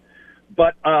contributed.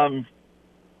 But,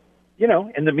 you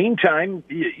know, in the meantime,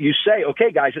 you say,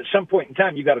 okay, guys, at some point in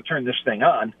time, you got to turn this thing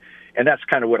on, and that's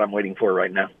kind of what I'm waiting for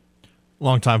right now.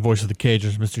 Longtime voice of the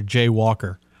Cajuns, Mr. Jay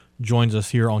Walker, joins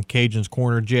us here on Cajuns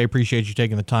Corner. Jay, I appreciate you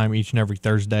taking the time each and every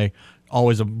Thursday.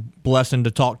 Always a blessing to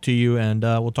talk to you, and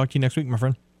we'll talk to you next week, my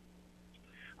friend.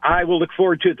 I will look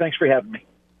forward to it. Thanks for having me.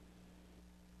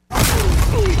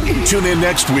 Tune in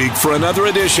next week for another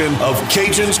edition of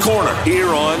Cajuns Corner here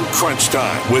on Crunch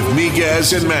Time with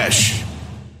Miguez and Mesh.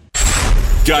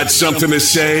 Got something to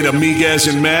say to Miguez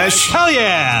and Mesh? Hell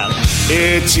yeah!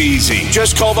 It's easy.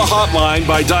 Just call the hotline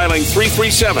by dialing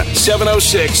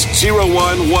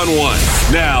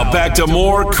 337-706-0111. Now, back to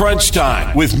more Crunch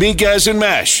Time with Miguez and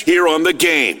Mesh here on The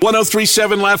Game.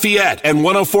 103.7 Lafayette and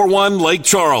 104.1 Lake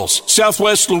Charles,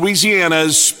 Southwest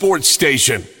Louisiana's sports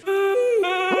station.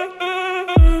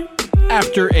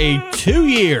 After a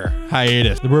 2-year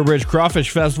hiatus, the Breaux Bridge Crawfish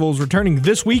Festival is returning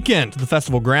this weekend to the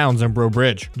festival grounds in Breaux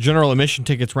Bridge. General admission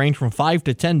tickets range from $5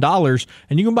 to $10,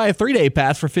 and you can buy a 3-day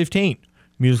pass for $15.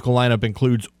 Musical lineup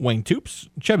includes Wayne Toops,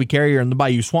 Chubby Carrier and the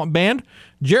Bayou Swamp Band,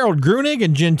 Gerald Grunig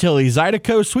and Gentili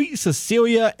Zydeco, Sweet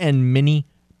Cecilia, and many,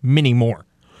 many more.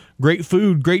 Great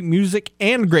food, great music,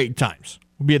 and great times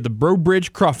will be at the Breaux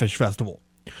Bridge Crawfish Festival.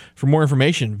 For more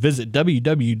information, visit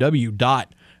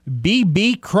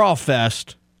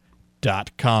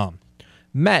www.bbcrawfest.com.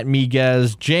 Matt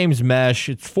Miguez, James Mesh,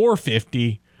 it's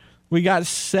 4:50. We got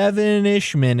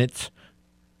 7-ish minutes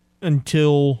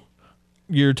until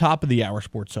your top of the hour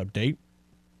sports update.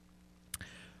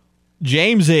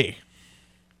 James E.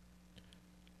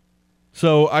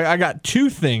 So I got 2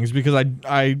 things because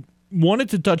I wanted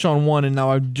to touch on one and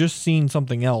now I've just seen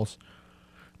something else.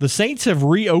 The Saints have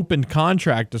reopened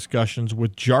contract discussions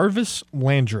with Jarvis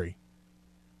Landry.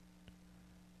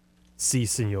 Si,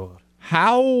 senor.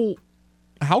 How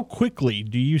quickly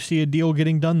do you see a deal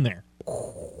getting done there?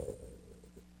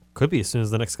 Could be as soon as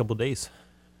the next couple of days.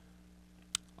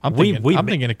 I'm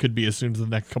thinking it could be as soon as the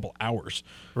next couple hours.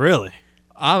 Really?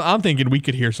 I'm thinking we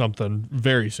could hear something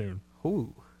very soon.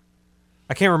 Ooh.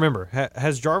 I can't remember.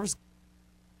 Has Jarvis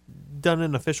done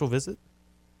an official visit?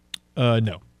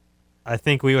 No. I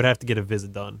think we would have to get a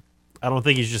visit done. I don't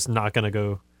think he's just not going to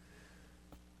go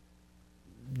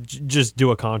just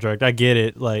do a contract. I get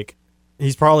it. Like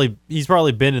he's probably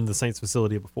been in the Saints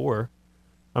facility before.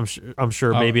 I'm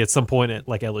sure maybe at some point at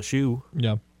like LSU.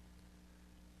 Yeah.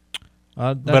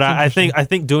 But I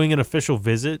think doing an official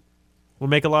visit would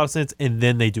make a lot of sense, and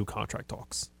then they do contract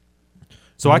talks.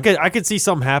 So I could see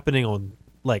something happening on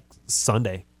like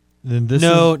Sunday. Then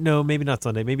no, maybe not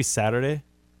Sunday. Maybe Saturday.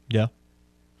 Yeah.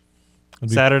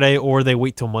 Saturday, or they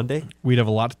wait till Monday. We'd have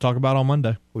a lot to talk about on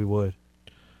Monday. We would.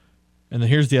 And then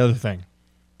here's the other thing.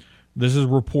 This is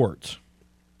reports.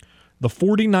 The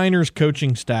 49ers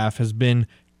coaching staff has been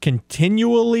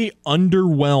continually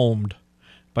underwhelmed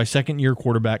by second-year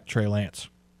quarterback Trey Lance.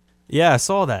 Yeah, I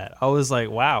saw that. I was like,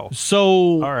 wow.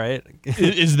 So, all right.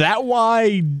 Is that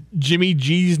why Jimmy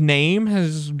G's name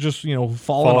has just,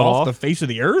 fallen off the face of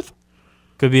the earth?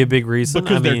 Could be a big reason.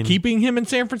 Because they're keeping him in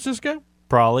San Francisco?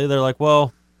 Probably. They're like,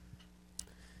 well,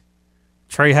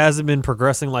 Trey hasn't been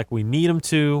progressing like we need him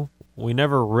to. We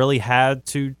never really had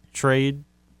to trade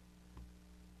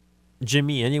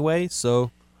Jimmy anyway,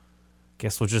 so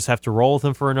guess we'll just have to roll with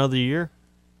him for another year.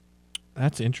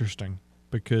 That's interesting,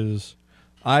 because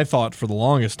I thought for the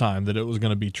longest time that it was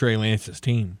going to be Trey Lance's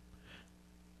team.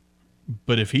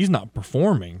 But if he's not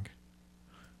performing,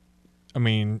 I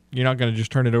mean, you're not going to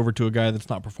just turn it over to a guy that's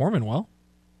not performing well.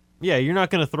 Yeah, you're not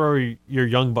going to throw your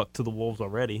young buck to the wolves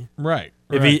already. Right.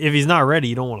 If he's not ready,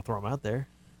 you don't want to throw him out there.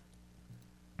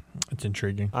 It's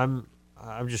intriguing. I'm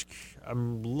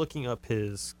looking up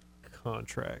his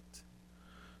contract.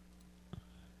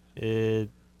 He's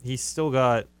still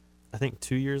got, I think,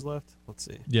 2 years left. Let's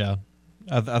see. Yeah.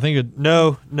 I think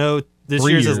no. This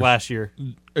year's his last year.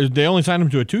 They only signed him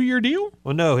to a 2-year deal?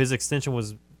 Well, no, his extension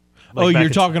was. You're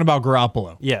talking about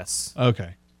Garoppolo. Yes.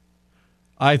 Okay.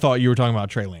 I thought you were talking about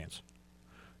Trey Lance.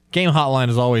 Game hotline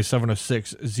is always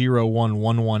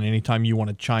 706-0111 anytime you want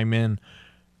to chime in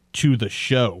to the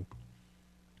show.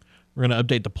 We're going to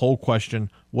update the poll question.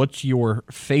 What's your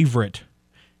favorite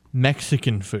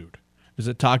Mexican food? Is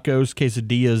it tacos,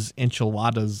 quesadillas,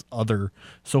 enchiladas, other?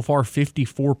 So far,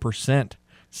 54%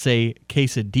 say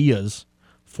quesadillas,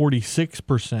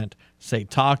 46% say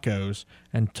tacos,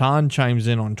 and Ton chimes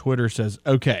in on Twitter, says,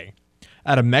 okay,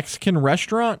 at a Mexican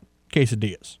restaurant,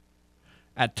 quesadillas.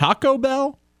 At Taco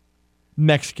Bell,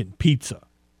 Mexican pizza,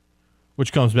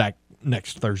 which comes back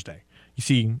next Thursday. You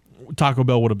see, Taco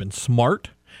Bell would have been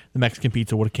smart. The Mexican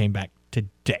pizza would have came back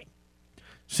today.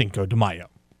 Cinco de Mayo.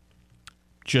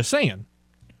 Just saying.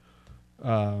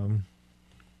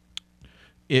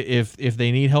 If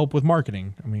they need help with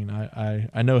marketing, I mean,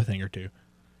 I know a thing or two.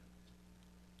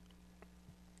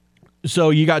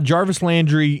 So you got Jarvis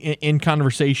Landry in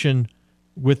conversation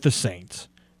with the Saints.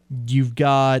 You've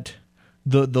got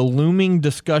the looming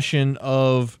discussion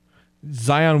of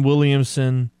Zion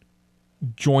Williamson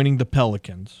joining the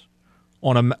Pelicans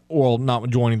not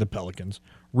joining the Pelicans,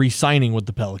 re-signing with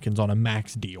the Pelicans on a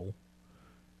max deal.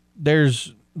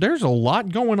 There's a lot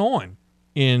going on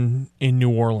in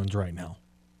New Orleans right now.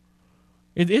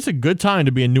 It's a good time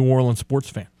to be a New Orleans sports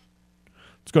fan.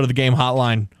 Let's go to the game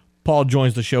hotline. Paul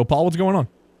joins the show. Paul, what's going on?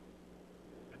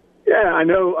 Yeah, I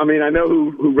know. I mean, I know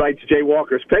who writes Jay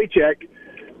Walker's paycheck,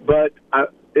 but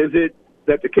is it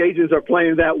that the Cajuns are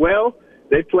playing that well?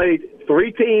 They played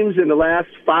 3 teams in the last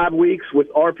 5 weeks with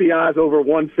RPIs over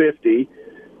 150.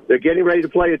 They're getting ready to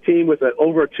play a team with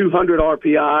over a 200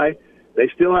 RPI. They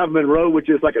still have Monroe, which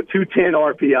is like a 210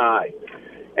 RPI.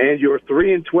 And you're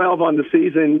 3-12 on the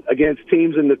season against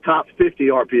teams in the top 50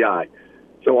 RPI.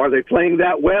 So are they playing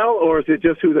that well, or is it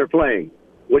just who they're playing?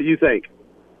 What do you think?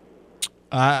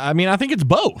 I mean, I think it's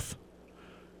both.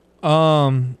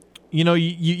 You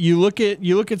look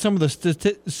at some of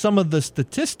the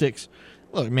statistics.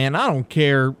 Look, man, I don't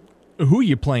care who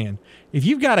you're playing. If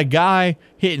you've got a guy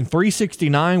hitting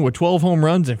 369 with 12 home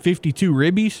runs and 52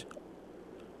 ribbies,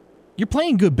 you're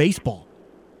playing good baseball.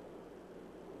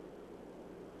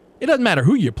 It doesn't matter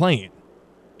who you're playing.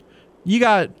 You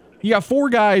got 4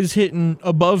 guys hitting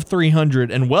above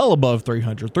 300 and well above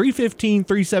 300. 315,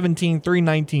 317,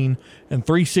 319, and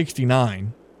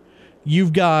 369.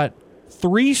 You've got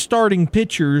 3 starting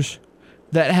pitchers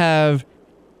that have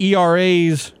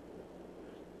ERAs.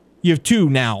 You have 2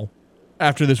 now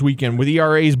after this weekend with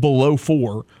ERAs below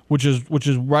 4, which is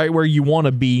right where you want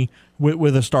to be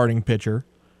with a starting pitcher.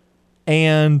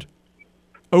 And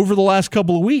over the last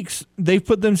couple of weeks, they've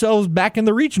put themselves back in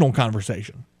the regional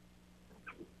conversation.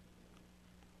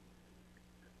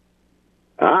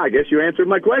 I guess you answered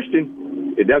my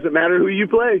question. It doesn't matter who you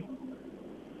play.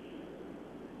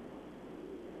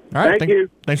 All right. Thank you.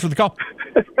 Thanks for the call.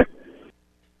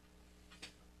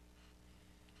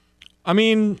 I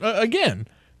mean, again,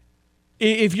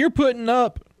 if you're putting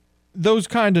up those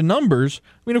kind of numbers,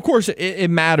 I mean, of course, it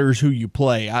matters who you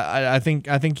play. I think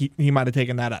he might have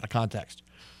taken that out of context.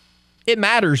 It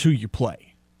matters who you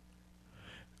play.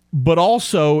 But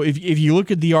also, if you look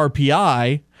at the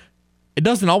RPI, it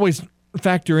doesn't always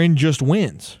factor in just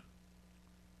wins.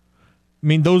 I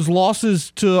mean, those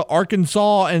losses to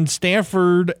Arkansas and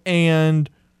Stanford and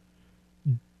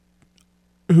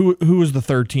who was the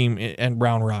third team in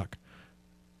Round Rock?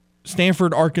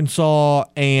 Stanford, Arkansas,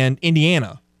 and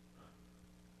Indiana.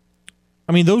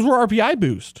 I mean, those were RPI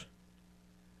boost.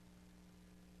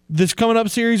 This coming up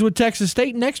series with Texas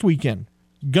State next weekend,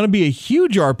 going to be a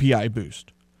huge RPI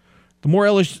boost. The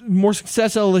more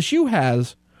success LSU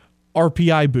has,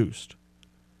 RPI boost.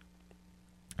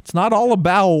 It's not all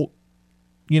about,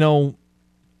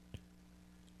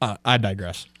 I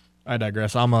digress.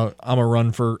 I'm a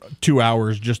run for 2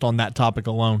 hours just on that topic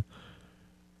alone.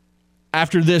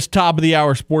 After this top of the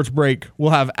hour sports break,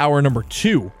 we'll have hour number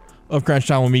 2 of Crunch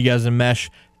Time with Miguez and Mesh.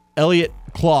 Elliot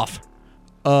Clough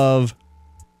of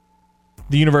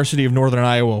the University of Northern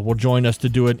Iowa will join us to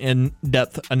do an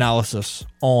in-depth analysis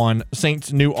on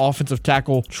Saints' new offensive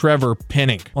tackle Trevor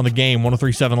Penning on the game.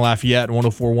 103.7 Lafayette and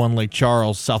 104.1 Lake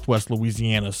Charles, Southwest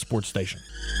Louisiana sports station.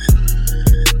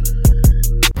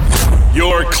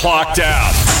 You're clocked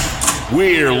out.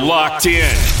 We're locked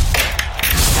in.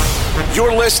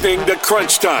 You're listening to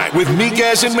Crunch Time with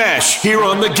Miguez and Mesh here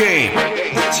on The Game.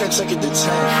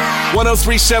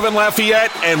 103.7 Lafayette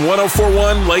and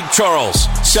 104.1 Lake Charles,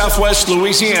 Southwest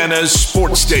Louisiana's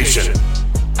sports station.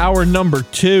 Hour number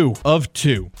 2 of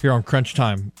 2 here on Crunch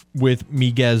Time with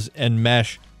Miguez and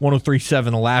Mesh.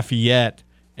 103.7 Lafayette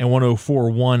and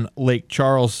 104.1 Lake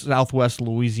Charles, Southwest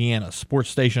Louisiana sports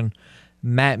station.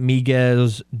 Matt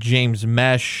Miguez, James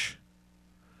Mesh.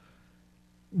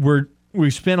 We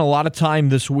spent a lot of time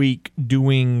this week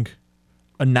doing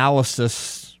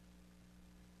analyses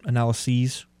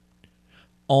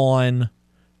on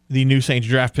the new Saints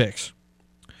draft picks.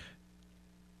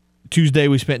 Tuesday,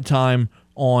 we spent time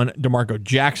on DeMarco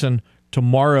Jackson.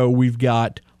 Tomorrow, we've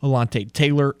got Alontae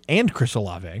Taylor and Chris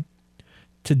Olave.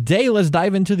 Today, let's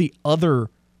dive into the other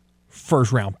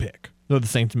first-round pick that the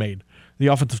Saints made, the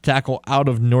offensive tackle out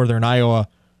of Northern Iowa,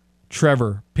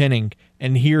 Trevor Penning.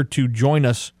 And here to join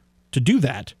us to do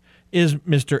that is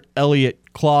Mr. Elliot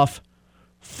Clough,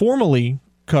 formerly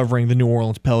covering the New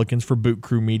Orleans Pelicans for Boot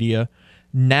Crew Media,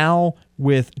 now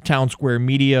with Town Square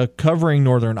Media, covering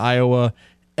Northern Iowa.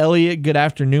 Elliot, good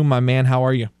afternoon, my man. How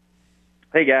are you?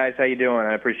 Hey, guys. How you doing?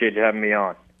 I appreciate you having me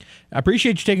on. I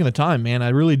appreciate you taking the time, man. I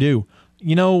really do.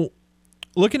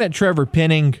 Looking at Trevor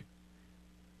Penning,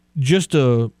 just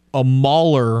a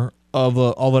mauler of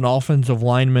an offensive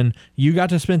lineman. You got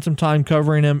to spend some time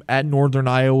covering him at Northern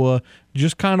Iowa.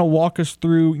 Just kind of walk us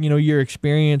through, your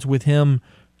experience with him,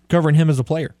 covering him as a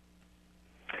player.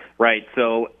 Right.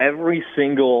 So every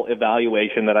single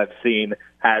evaluation that I've seen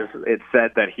has it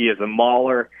said that he is a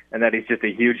mauler and that he's just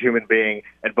a huge human being,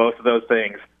 and both of those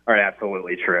things are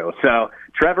absolutely true. So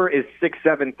Trevor is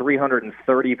 6'7",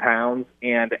 330 pounds,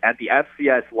 and at the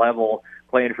FCS level,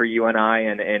 playing for UNI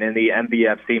and in the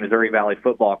MVFC, Missouri Valley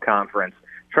Football Conference,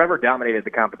 Trevor dominated the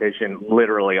competition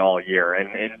literally all year.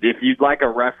 And if you'd like a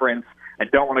reference and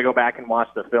don't want to go back and watch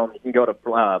the film, you can go to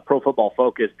Pro Football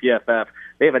Focus, PFF.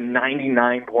 They have a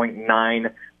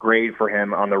 99.9 grade for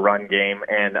him on the run game.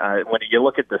 And when you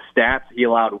look at the stats, he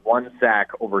allowed 1 sack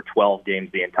over 12 games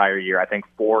the entire year. I think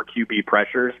 4 QB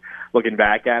pressures looking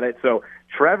back at it. So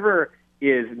Trevor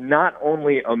is not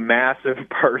only a massive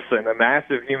person, a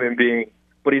massive human being,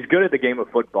 but he's good at the game of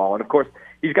football. And, of course,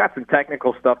 he's got some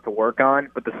technical stuff to work on,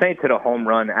 but the Saints hit a home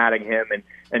run adding him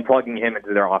and plugging him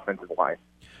into their offensive line.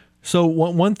 So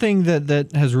one thing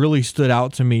that has really stood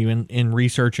out to me in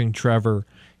researching Trevor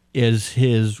is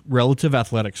his relative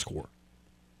athletic score.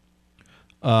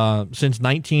 Since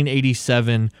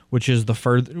 1987, which is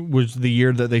was the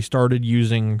year that they started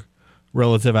using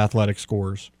relative athletic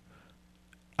scores,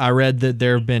 I read that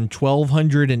there have been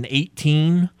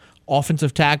 1,218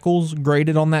 offensive tackles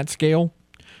graded on that scale,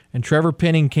 and Trevor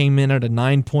Penning came in at a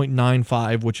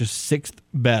 9.95, which is 6th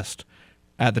best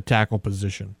at the tackle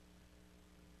position.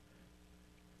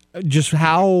 Just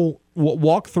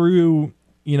walk through,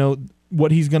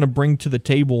 what he's going to bring to the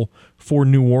table for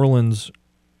New Orleans,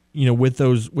 with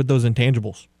those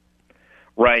intangibles.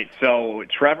 Right. So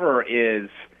Trevor is.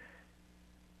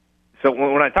 So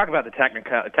when I talk about the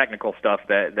technical stuff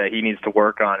that he needs to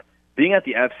work on, being at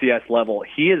the FCS level,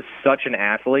 he is such an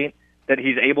athlete that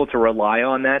he's able to rely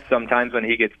on that sometimes when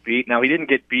he gets beat. Now, he didn't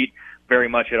get beat very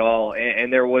much at all,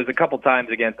 and there was a couple times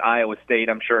against Iowa State.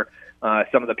 I'm sure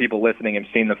some of the people listening have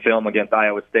seen the film against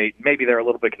Iowa State. Maybe they're a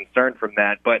little bit concerned from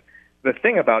that, but the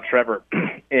thing about Trevor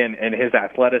in his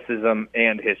athleticism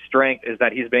and his strength is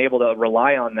that he's been able to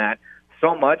rely on that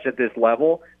so much at this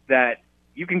level that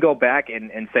you can go back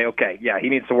and say, okay, yeah, he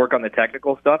needs to work on the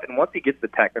technical stuff, and once he gets the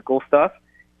technical stuff,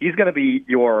 he's going to be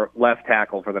your left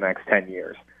tackle for the next 10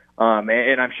 years.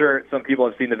 And I'm sure some people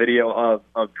have seen the video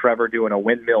of Trevor doing a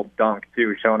windmill dunk,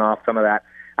 too, showing off some of that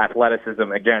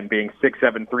athleticism, again, being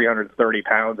 6'7", 330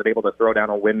 pounds and able to throw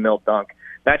down a windmill dunk.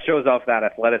 that shows off that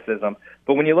athleticism.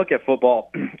 But when you look at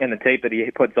football and the tape that he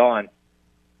puts on,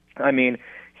 I mean,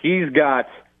 he's got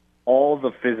all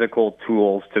the physical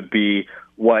tools to be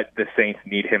what the Saints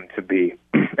need him to be.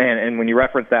 And when you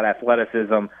reference that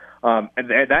athleticism, and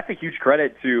that's a huge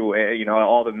credit to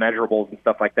all the measurables and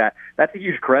stuff like that. That's a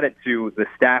huge credit to the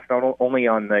staff, not only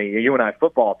on the UNI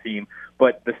football team,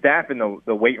 but the staff in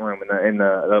the weight room and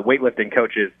the weightlifting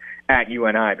coaches at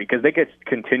UNI, because they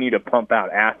continue to pump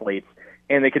out athletes,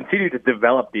 and they continue to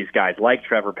develop these guys like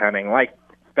Trevor Penning, like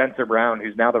Spencer Brown,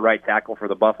 who's now the right tackle for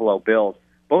the Buffalo Bills.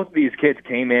 Both of these kids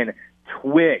came in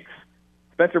twigs.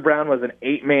 Spencer Brown was an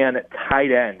 8-man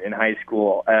tight end in high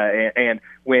school, and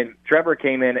when Trevor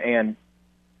came in and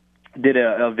did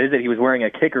a visit, he was wearing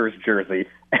a kicker's jersey,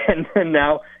 and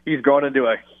now he's grown into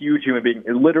a huge human being,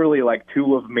 literally like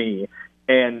two of me.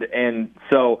 And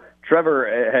so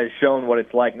Trevor has shown what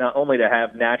it's like not only to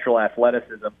have natural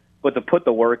athleticism, but to put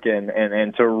the work in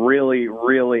and to really,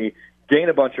 really gain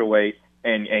a bunch of weight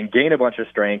and gain a bunch of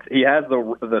strength. He has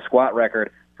the squat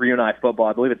record for UNI football.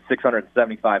 I believe it's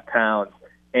 675 pounds.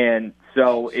 And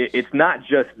so it's not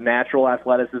just natural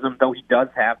athleticism, though he does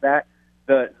have that.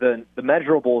 The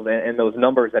measurables and those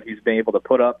numbers that he's been able to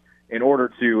put up in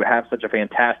order to have such a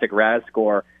fantastic RAS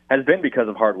score has been because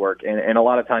of hard work and a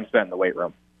lot of time spent in the weight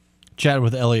room. Chat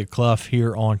with Elliot Clough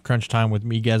here on Crunch Time with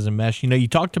me, Gez and Mesh. You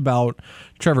talked about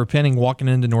Trevor Penning walking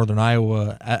into Northern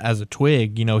Iowa as a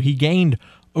twig. He gained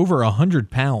over 100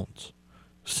 pounds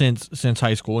since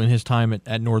high school in his time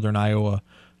at Northern Iowa.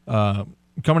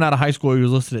 Coming out of high school, he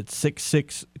was listed at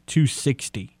 6'6",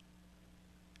 260.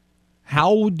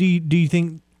 How do you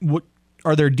think? What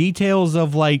are there details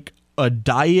of like a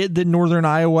diet that Northern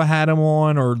Iowa had him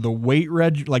on, or the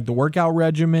the workout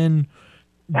regimen?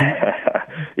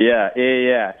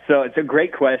 Yeah. So it's a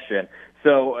great question.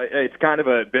 So it's kind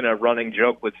of been a running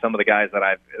joke with some of the guys that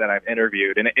I've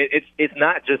interviewed, and it's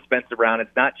not just Spencer Brown,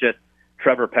 it's not just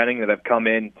Trevor Penning that have come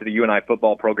into the UNI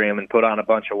football program and put on a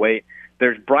bunch of weight.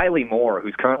 There's Briley Moore,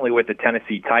 who's currently with the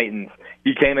Tennessee Titans.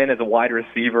 He came in as a wide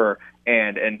receiver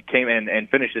and came in and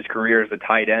finished his career as a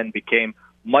tight end, became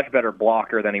much better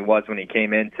blocker than he was when he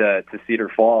came into Cedar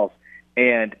Falls.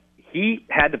 And he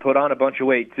had to put on a bunch of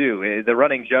weight, too. The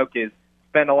running joke is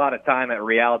spend a lot of time at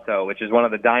Rialto, which is one of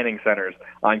the dining centers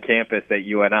on campus at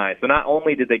UNI. So not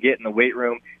only did they get in the weight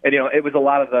room, and it was a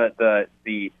lot of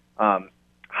the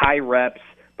high reps,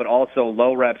 but also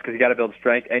low reps, because you got to build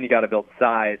strength and you got to build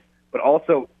size, but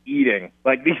also eating.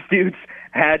 Like, these dudes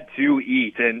had to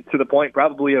eat, and to the point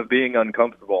probably of being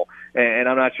uncomfortable. And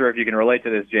I'm not sure if you can relate to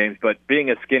this, James, but being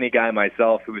a skinny guy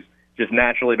myself who's just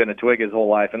naturally been a twig his whole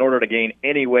life, in order to gain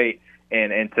any weight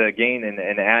and to gain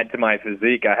and add to my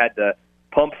physique, I had to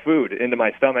pump food into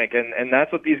my stomach, and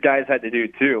that's what these guys had to do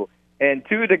too. And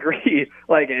to a degree,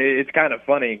 like, it's kind of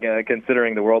funny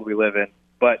considering the world we live in,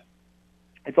 but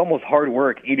it's almost hard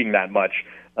work eating that much.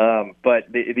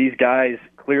 But these guys,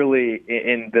 clearly,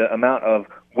 in the amount of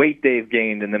weight they've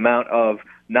gained and the amount of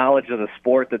knowledge of the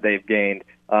sport that they've gained,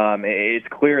 it's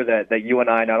clear that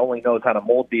UNI not only knows how to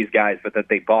mold these guys, but that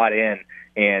they bought in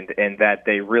and that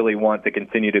they really want to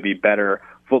continue to be better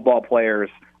football players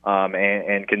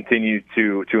and continue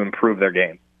to improve their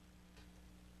game.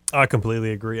 I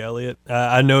completely agree, Elliot.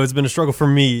 I know it's been a struggle for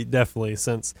me, definitely,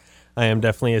 since I am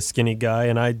definitely a skinny guy,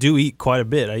 and I do eat quite a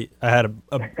bit. I had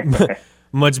a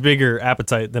much bigger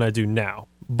appetite than I do now.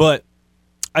 But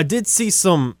I did see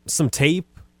some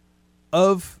tape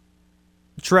of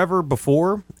Trevor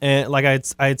before, and like I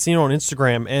had seen it on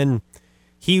Instagram, and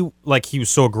he was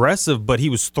so aggressive, but he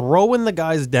was throwing the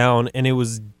guys down, and it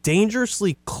was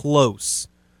dangerously close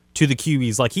to the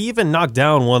QBs. Like, he even knocked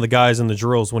down one of the guys in the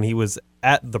drills when he was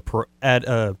at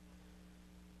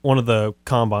one of the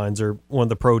combines or one of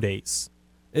the pro days.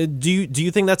 Do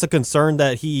you think that's a concern,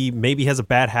 that he maybe has a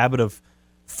bad habit of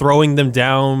throwing them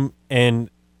down and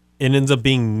it ends up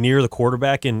being near the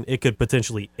quarterback and it could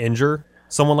potentially injure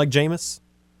someone like Jameis?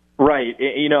 Right.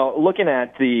 Looking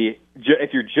at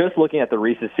if you're just looking at the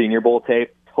Reese's Senior Bowl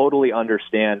tape, totally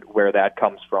understand where that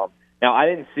comes from. Now, I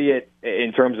didn't see it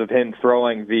in terms of him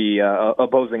throwing the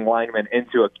opposing lineman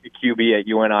into a QB at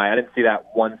UNI. I didn't see that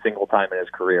one single time in his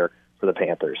career for the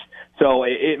Panthers. So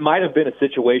it might have been a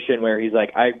situation where he's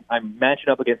like, I'm matching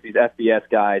up against these FBS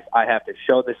guys. I have to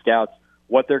show the scouts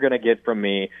what they're going to get from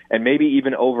me, and maybe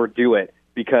even overdo it,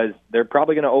 because they're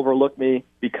probably going to overlook me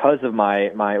because of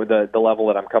the level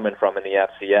that I'm coming from in the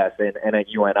FCS and at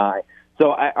UNI.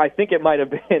 So I think it might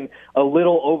have been a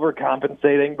little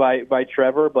overcompensating by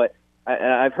Trevor, but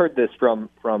I've heard this from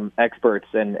experts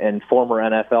and former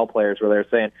NFL players where they're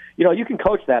saying, you can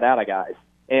coach that out of guys.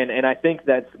 And I think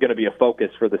that's going to be a focus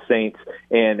for the Saints,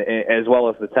 and as well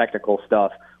as the technical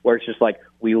stuff, where it's just like,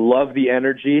 we love the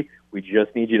energy, we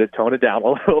just need you to tone it down a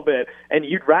little bit. And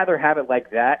you'd rather have it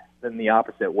like that than the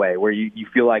opposite way, where you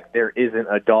feel like there isn't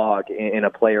a dog in a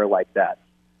player like that.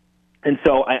 And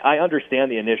so I understand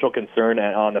the initial concern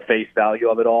on the face value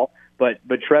of it all, but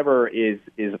Trevor is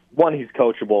one, he's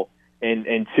coachable,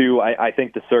 and two, I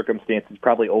think the circumstances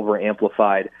probably over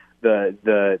amplified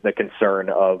the concern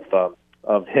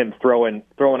of him throwing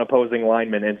opposing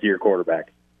linemen into your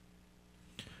quarterback.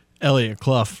 Elliot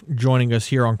Clough joining us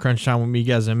here on Crunch Time with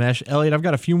Miguez and Mesh. Elliot, I've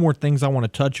got a few more things I want to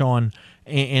touch on,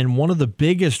 and one of the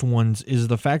biggest ones is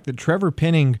the fact that Trevor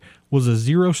Penning was a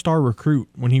 0-star recruit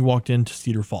when he walked into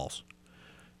Cedar Falls.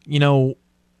 You know,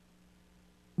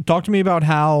 talk to me about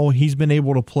how he's been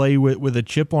able to play with a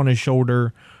chip on his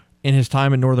shoulder in his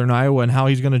time in Northern Iowa and how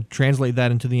he's going to translate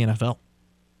that into the NFL.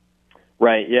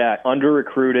 Right, yeah,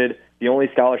 under-recruited. The only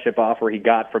scholarship offer he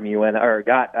got from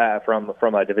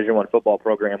from a Division I football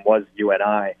program was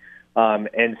UNI,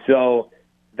 and so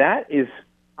that is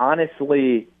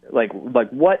honestly like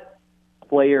what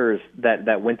players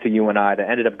that went to UNI that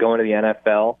ended up going to the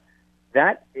NFL.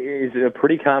 That is a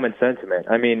pretty common sentiment.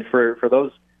 I mean, for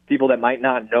those people that might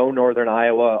not know Northern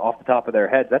Iowa off the top of their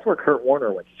heads, that's where Kurt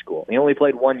Warner went to school. He only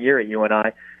played 1 year at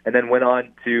UNI and then went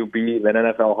on to be an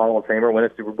NFL Hall of Famer, win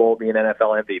a Super Bowl, be an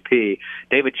NFL MVP.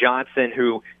 David Johnson,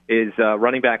 who is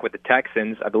running back with the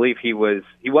Texans, I believe he wasn't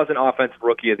Offensive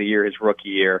Rookie of the Year his rookie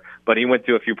year, but he went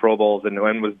to a few Pro Bowls and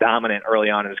was dominant early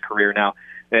on in his career. Now,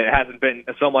 it hasn't been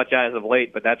so much as of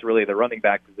late, but that's really the running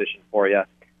back position for you.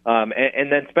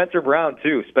 And then Spencer Brown,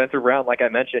 too. Spencer Brown, like I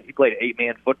mentioned, he played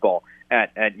 8-man football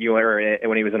at UNI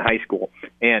when he was in high school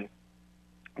and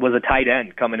was a tight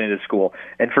end coming into school.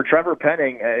 And for Trevor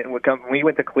Penning, when he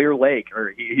went to Clear Lake,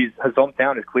 or his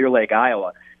hometown is Clear Lake,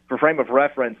 Iowa. For frame of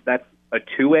reference, that's a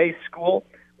 2A school,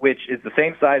 which is the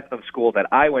same size of school that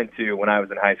I went to when I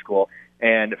was in high school.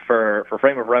 And for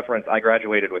frame of reference, I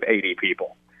graduated with 80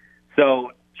 people.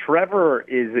 So Trevor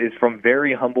is from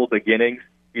very humble beginnings.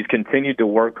 He's continued to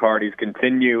work hard. He's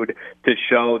continued to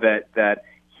show that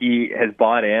he has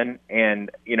bought in, and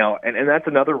that's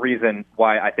another reason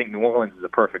why I think New Orleans is a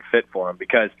perfect fit for him,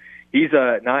 because he's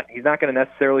not going to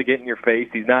necessarily get in your face.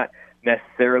 He's not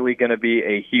necessarily going to be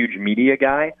a huge media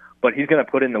guy, but he's going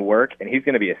to put in the work, and he's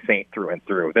going to be a Saint through and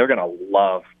through. They're going to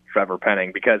love Trevor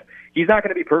Penning because he's not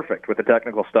going to be perfect with the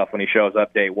technical stuff when he shows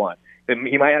up day one.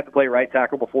 He might have to play right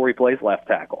tackle before he plays left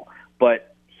tackle, but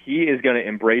he is going to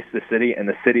embrace the city, and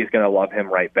the city is going to love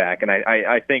him right back. And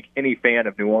I think any fan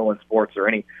of New Orleans sports or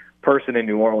any person in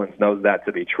New Orleans knows that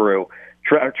to be true.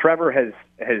 Trevor has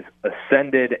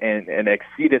ascended and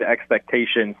exceeded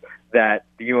expectations that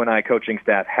the UNI coaching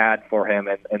staff had for him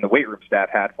and the weight room staff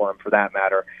had for him, for that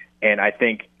matter. And I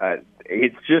think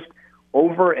it's just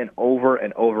over and over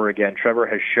and over again, Trevor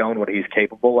has shown what he's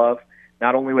capable of,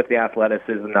 not only with the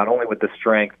athleticism, not only with the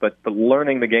strength, but the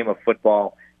learning the game of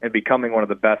football and becoming one of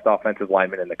the best offensive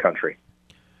linemen in the country.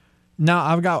 Now,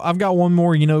 I've got one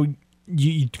more. You know,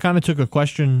 you kind of took a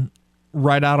question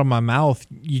right out of my mouth.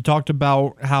 You talked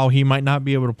about how he might not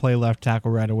be able to play left tackle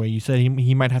right away. You said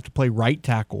he might have to play right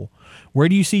tackle. Where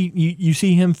do you see you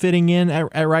see him fitting in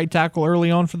at right tackle early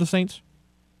on for the Saints?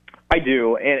 I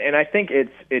do, and I think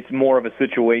it's more of a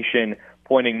situation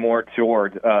pointing more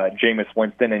toward Jameis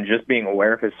Winston and just being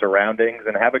aware of his surroundings,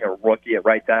 and having a rookie at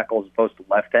right tackle as opposed to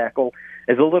left tackle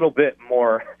is a little bit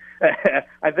more,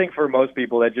 I think for most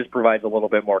people, that just provides a little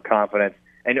bit more confidence.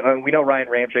 And we know Ryan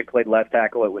Ramczyk played left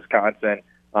tackle at Wisconsin.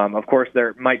 Of course,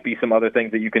 there might be some other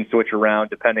things that you can switch around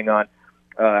depending on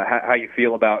how you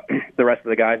feel about the rest of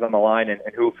the guys on the line and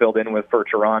who filled in with for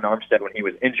Teron Armstead when he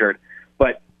was injured.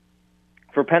 But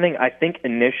for Penning, I think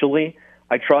initially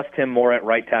I trust him more at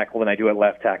right tackle than I do at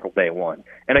left tackle day one.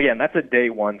 And again, that's a day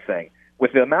one thing.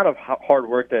 With the amount of hard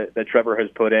work that Trevor has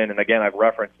put in, and again, I've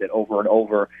referenced it over and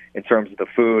over in terms of the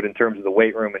food, in terms of the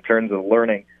weight room, in terms of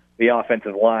learning the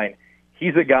offensive line,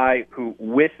 he's a guy who,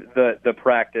 with the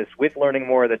practice, with learning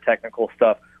more of the technical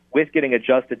stuff, with getting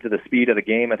adjusted to the speed of the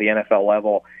game at the NFL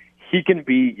level, he can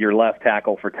be your left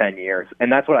tackle for 10 years.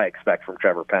 And that's what I expect from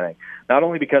Trevor Penning. Not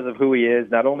only because of who he is,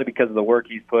 not only because of the work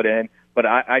he's put in, but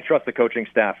I trust the coaching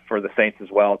staff for the Saints as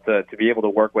well to be able to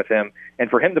work with him and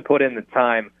for him to put in the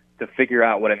time to figure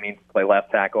out what it means to play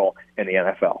left tackle in the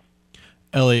NFL.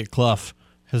 Elliot Clough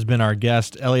has been our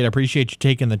guest. Elliot, I appreciate you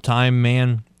taking the time,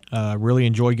 man. Really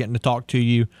enjoy getting to talk to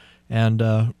you, and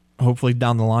hopefully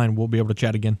down the line we'll be able to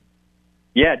chat again.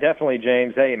 Yeah, definitely,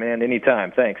 James. Hey, man,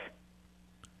 anytime. Thanks.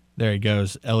 There he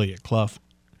goes, Elliot Clough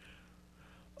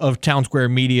of Town Square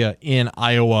Media in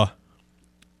Iowa.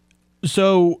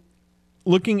 So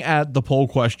looking at the poll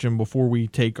question before we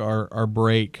take our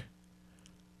break,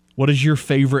 what is your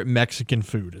favorite Mexican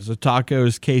food? Is it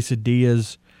tacos,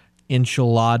 quesadillas,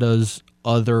 enchiladas,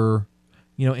 other...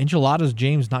 enchiladas,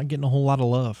 James, not getting a whole lot of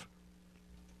love.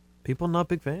 People not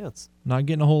big fans. Not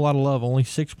getting a whole lot of love. Only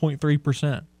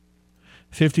 6.3%.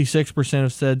 56%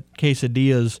 have said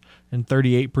quesadillas, and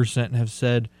 38% have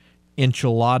said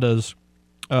enchiladas.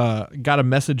 Got a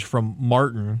message from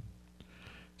Martin.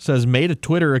 Says, made a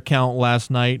Twitter account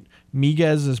last night.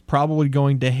 Miguez is probably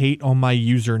going to hate on my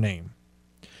username.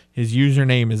 His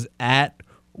username is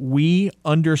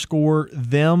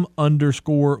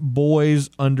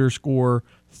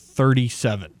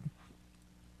 @we_them_boys_37.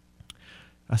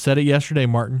 I said it yesterday,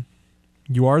 Martin.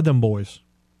 You are them boys.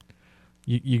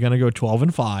 You're going to go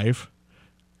 12-5,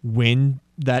 win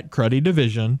that cruddy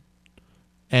division,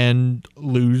 and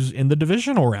lose in the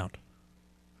divisional round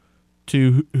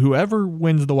to whoever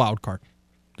wins the wild card.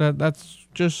 That's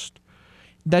just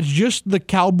the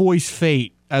Cowboys'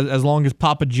 fate as long as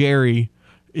Papa Jerry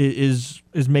is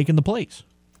making the plays.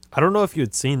 I don't know if you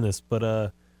had seen this,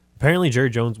 but apparently Jerry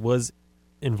Jones was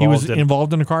involved. He was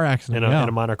involved in a car accident. In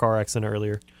a minor car accident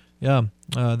earlier. Yeah,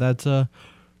 that's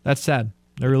sad.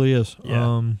 It really is.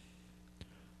 Yeah.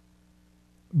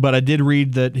 But I did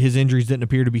read that his injuries didn't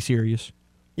appear to be serious.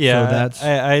 Yeah, so that's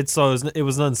I saw it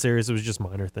was nothing serious. It was just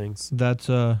minor things. That's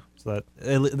so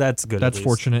that's good. That's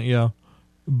fortunate. Yeah,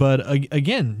 but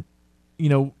again,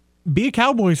 be a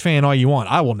Cowboys fan all you want.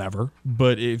 I will never.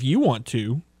 But if you want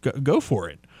to, go for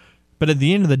it. But at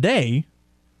the end of the day,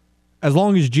 as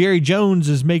long as Jerry Jones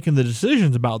is making the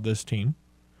decisions about this team,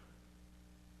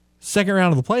 second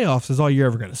round of the playoffs is all you're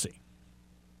ever going to see.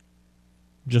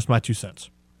 Just my 2 cents.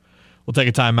 We'll take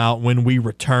a timeout. When we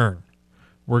return,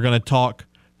 we're going to talk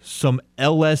some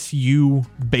LSU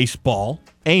baseball,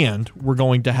 and we're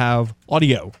going to have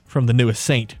audio from the newest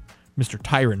Saint, Mr.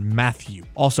 Tyrann Mathieu.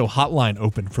 Also, hotline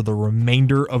open for the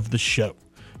remainder of the show.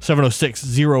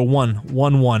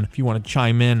 706-0111 if you want to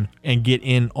chime in and get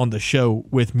in on the show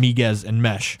with Miguez and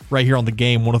Mesh. Right here on the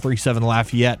game, 103.7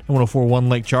 Lafayette and 104.1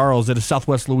 Lake Charles. It is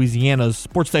Southwest Louisiana's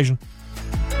sports station.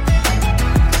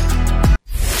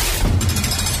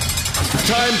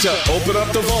 Time to open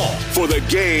up the vault for the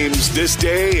games this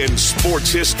day in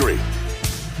sports history.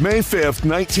 May 5th,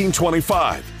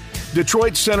 1925.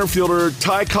 Detroit center fielder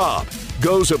Ty Cobb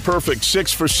goes a perfect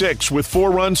 6 for 6 with 4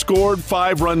 runs scored,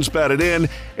 5 runs batted in,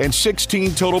 and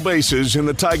 16 total bases in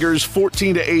the Tigers'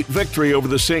 14-8 victory over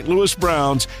the St. Louis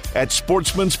Browns at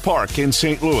Sportsman's Park in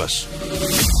St. Louis.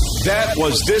 That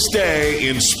was this day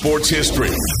in sports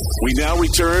history. We now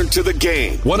return to the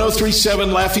game.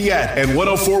 103.7 Lafayette and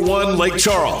 104.1 Lake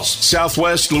Charles,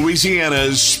 Southwest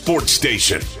Louisiana's sports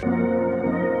station.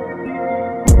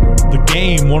 The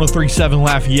game, 103.7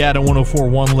 Lafayette and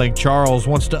 104.1 Lake Charles,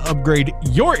 wants to upgrade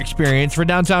your experience for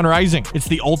Downtown Rising. It's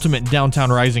the ultimate Downtown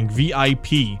Rising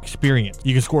VIP experience.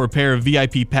 You can score a pair of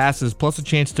VIP passes plus a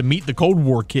chance to meet the Cold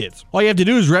War kids. All you have to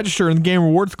do is register in the Game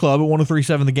Rewards Club at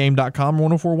 1037thegame.com or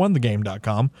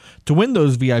 1041thegame.com to win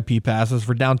those VIP passes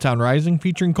for Downtown Rising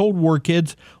featuring Cold War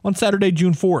kids on Saturday,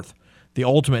 June 4th. The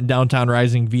ultimate Downtown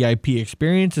Rising VIP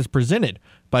experience is presented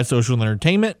by Social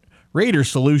Entertainment, Raider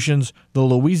Solutions, the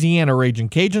Louisiana Raging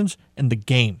Cajuns, and The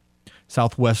Game,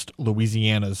 Southwest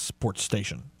Louisiana's sports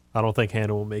station. I don't think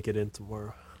Hannah will make it in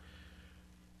tomorrow.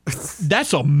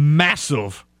 That's a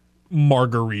massive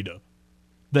margarita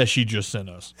that she just sent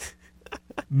us.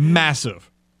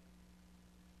 Massive.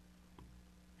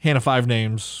 Hannah Five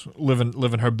Names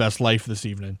living her best life this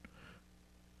evening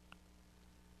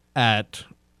at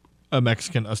a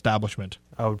Mexican establishment.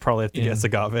 I would probably have to guess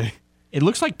agave. It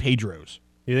looks like Pedro's.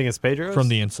 You think it's Pedro's? From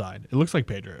the inside. It looks like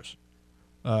Pedro's.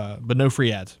 But no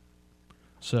free ads.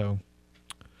 So,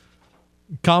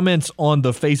 comments on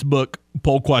the Facebook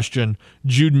poll question.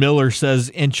 Jude Miller says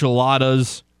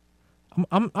enchiladas.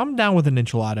 I'm down with an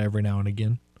enchilada every now and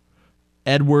again.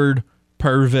 Edward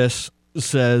Purvis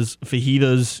says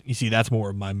fajitas. You see, that's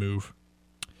more of my move.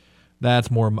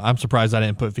 I'm surprised I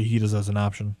didn't put fajitas as an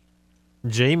option.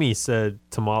 Jamie said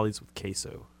tamales with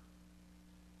queso.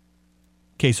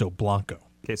 Queso Blanco.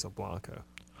 Queso Blanco.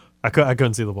 I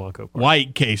couldn't see the Blanco part.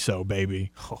 White queso,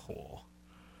 baby. Oh,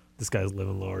 this guy's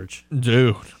living large.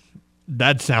 Dude,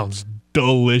 that sounds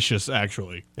delicious,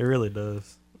 actually. It really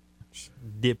does. Just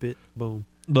dip it. Boom.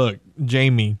 Look,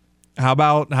 Jamie, how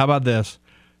about this?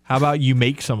 How about you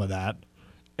make some of that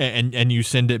and you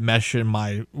send it Mesh in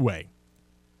my way?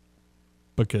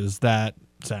 Because that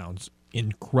sounds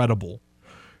incredible.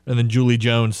 And then Julie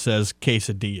Jones says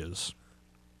quesadillas.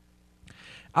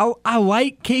 I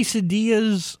like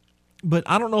quesadillas, but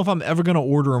I don't know if I'm ever going to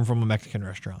order them from a Mexican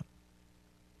restaurant.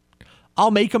 I'll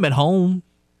make them at home.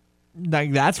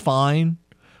 Like, that's fine.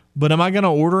 But am I going to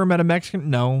order them at a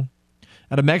Mexican? No.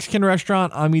 At a Mexican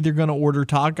restaurant, I'm either going to order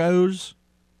tacos,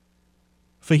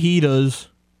 fajitas,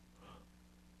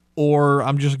 or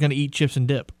I'm just going to eat chips and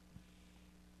dip.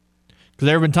 Because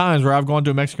there have been times where I've gone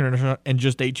to a Mexican restaurant and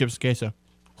just ate chips and queso.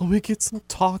 Let me get some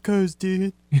tacos,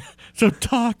 dude. Some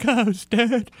tacos,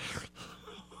 dude.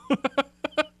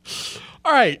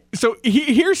 All right, so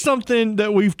here's something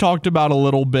that we've talked about a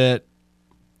little bit,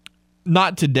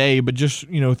 not today, but just,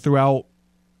 throughout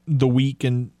the week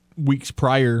and weeks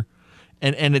prior,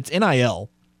 and it's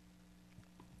NIL.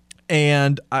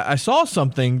 And I saw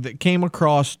something that came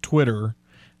across Twitter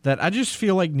that I just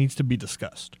feel like needs to be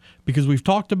discussed, because we've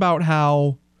talked about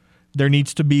how there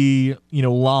needs to be,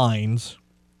 lines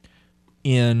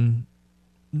in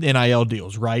NIL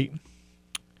deals, right?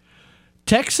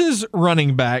 Texas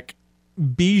running back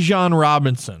Bijan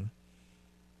Robinson.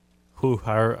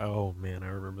 Oh man, I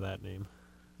remember that name.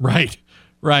 Right.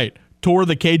 Tore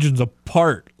the Cajuns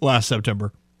apart last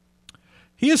September.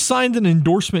 He has signed an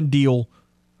endorsement deal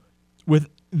with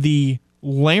the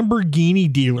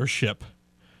Lamborghini dealership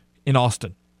in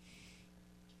Austin.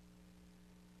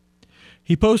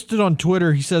 He posted on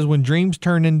Twitter, he says, "When dreams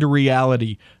turn into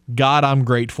reality, God, I'm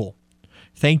grateful.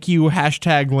 Thank you,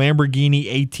 hashtag Lamborghini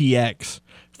ATX,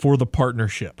 for the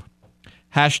partnership.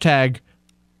 Hashtag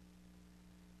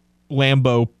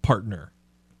Lambo partner."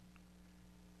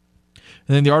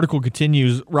 And then the article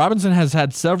continues, Robinson has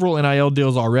had several NIL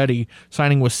deals already,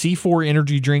 signing with C4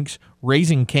 Energy Drinks,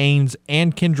 Raising Cane's,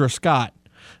 and Kendra Scott.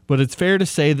 But it's fair to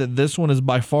say that this one is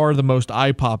by far the most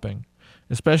eye-popping,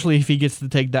 especially if he gets to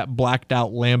take that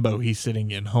blacked-out Lambo he's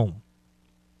sitting in home.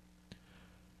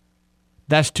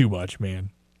 That's too much,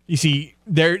 man. You see,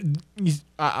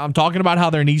 I'm talking about how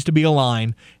there needs to be a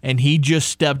line, and he just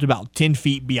stepped about 10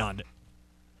 feet beyond it.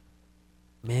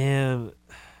 Man,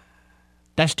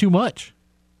 that's too much.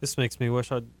 This makes me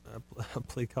wish I'd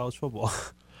play college football.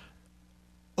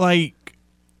 Like,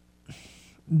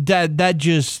 that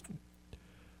just,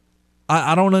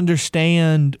 I don't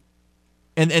understand.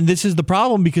 And this is the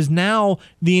problem, because now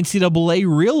the NCAA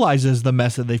realizes the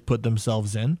mess that they've put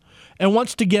themselves in and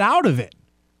wants to get out of it.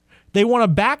 They want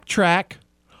to backtrack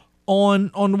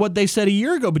on what they said a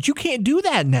year ago, but you can't do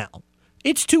that now.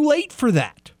 It's too late for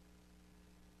that.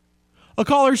 A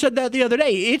caller said that the other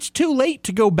day. It's too late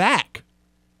to go back.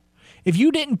 If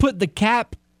you didn't put the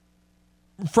cap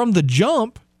from the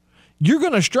jump, you're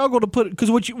going to struggle to put it, because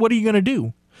what are you going to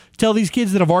do? Tell these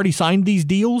kids that have already signed these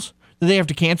deals that they have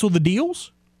to cancel the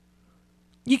deals?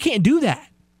 You can't do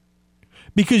that,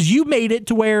 because you made it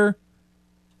to where,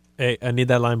 hey, I need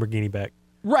that Lamborghini back.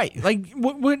 Right. Like,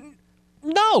 what?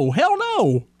 No, hell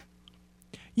no.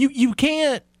 You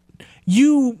can't.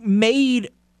 You made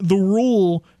the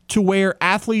rule to where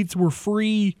athletes were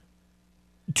free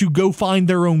to go find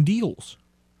their own deals.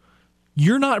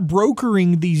 You're not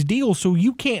brokering these deals, so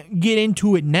you can't get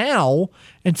into it now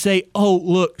and say, oh,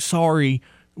 look, sorry,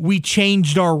 we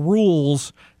changed our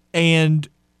rules and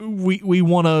we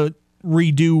want to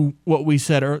redo what we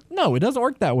said. Or no, it doesn't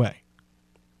work that way.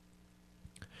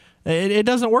 It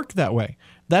doesn't work that way.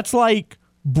 That's like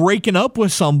breaking up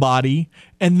with somebody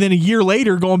and then a year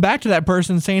later going back to that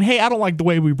person and saying, hey, I don't like the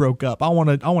way we broke up. I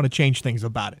want to change things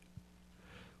about it.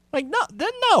 Like,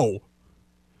 no.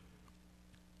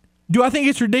 Do I think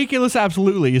it's ridiculous?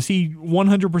 Absolutely. Is he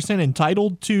 100%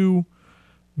 entitled to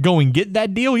go and get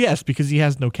that deal? Yes, because he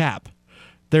has no cap.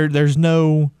 There's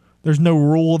no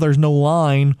rule, there's no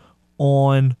line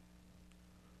on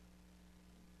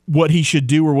what he should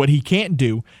do or what he can't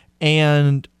do.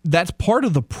 And that's part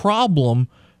of the problem,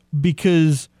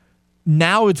 because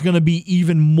now it's going to be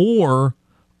even more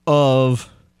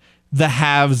of the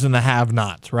haves and the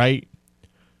have-nots, right?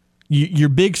 Your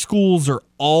big schools are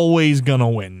always going to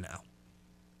win now.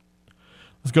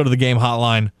 Let's go to the game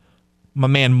hotline. My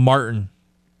man Martin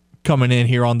coming in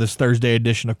here on this Thursday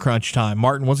edition of Crunch Time.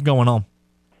 Martin, what's going on?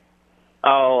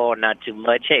 Oh, not too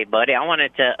much. Hey, buddy, I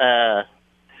wanted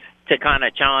to kind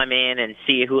of chime in and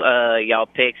see who y'all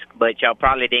picks, but y'all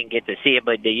probably didn't get to see it,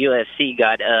 but the UFC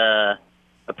got a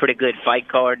pretty good fight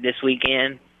card this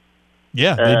weekend.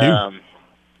 Yeah, they do.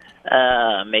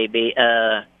 Maybe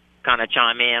kind of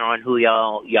chime in on who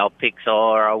y'all picks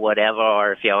are or whatever,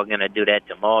 or if y'all going to do that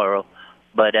tomorrow.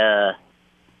 But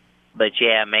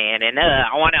yeah, man, and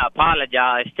I want to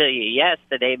apologize to you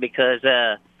yesterday because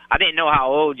I didn't know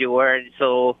how old you were,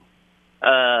 so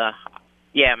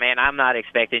yeah, man, I'm not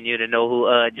expecting you to know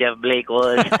who Jeff Blake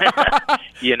was.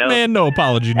 You know, man, no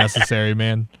apology necessary,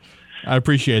 man. I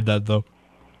appreciate that though.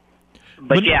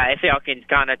 But yeah, if y'all can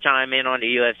kind of chime in on the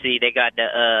UFC, they got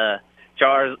the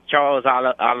Charles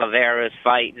Oliveira's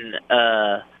fighting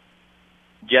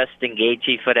Justin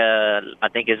Gaethje for I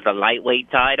think it's the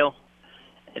lightweight title.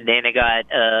 And then I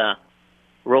got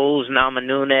Rose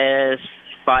Namajunas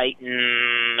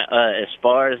fighting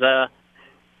Esparza,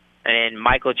 and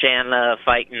Michael Chandler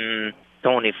fighting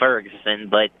Tony Ferguson.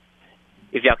 But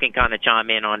if y'all can kind of chime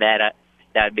in on that,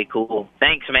 that'd be cool.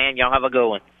 Thanks, man. Y'all have a good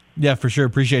one. Yeah, for sure.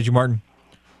 Appreciate you, Martin.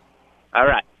 All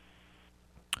right.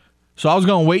 So I was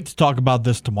going to wait to talk about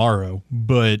this tomorrow,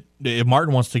 but if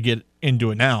Martin wants to get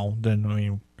into it now, then I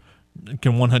mean,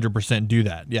 can 100% do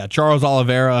that. Yeah, Charles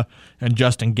Oliveira and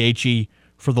Justin Gaethje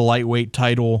for the lightweight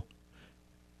title.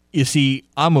 You see,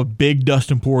 I'm a big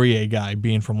Dustin Poirier guy,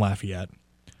 being from Lafayette.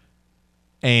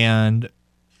 And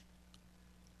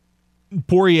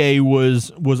Poirier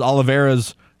was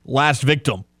Oliveira's last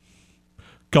victim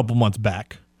a couple months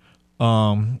back.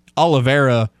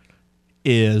 Oliveira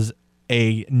is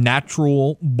a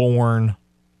natural-born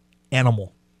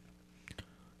animal.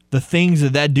 The things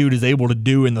that dude is able to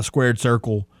do in the squared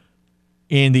circle,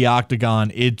 in the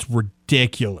octagon, it's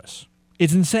ridiculous.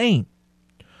 It's insane.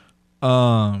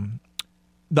 The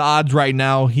odds right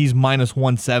now, he's minus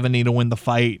 170 to win the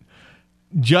fight.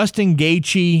 Justin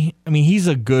Gaethje, I mean, he's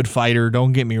a good fighter.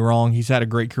 Don't get me wrong. He's had a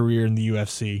great career in the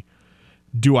UFC.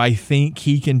 Do I think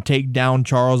he can take down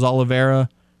Charles Oliveira?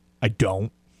 I don't.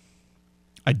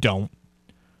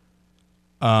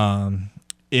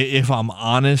 If I'm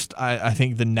honest, I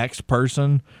think the next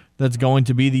person that's going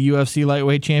to be the UFC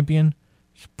lightweight champion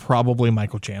is probably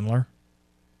Michael Chandler.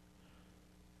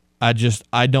 I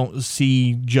don't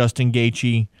see Justin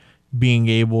Gaethje being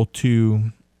able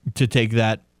to take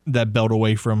that belt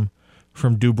away from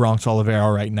Do Bronx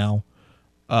Oliveira right now.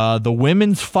 The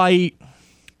women's fight,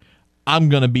 I'm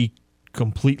going to be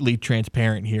completely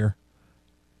transparent here.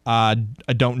 I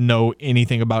don't know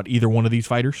anything about either one of these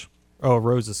fighters. Oh,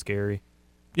 Rose is scary.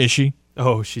 Is she?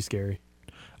 Oh, she's scary.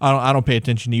 I don't pay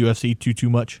attention to UFC too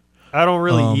much. I don't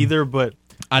really either, but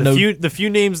I know the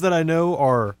few names that I know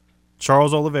are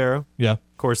Charles Oliveira. Yeah.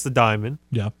 Of course, the Diamond.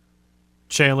 Yeah.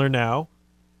 Chandler now,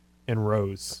 and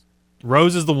Rose.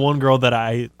 Rose is the one girl that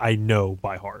I know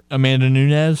by heart. Amanda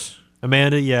Nunes.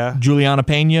 Amanda, yeah. Juliana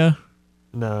Pena.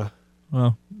 No.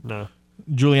 Well, no.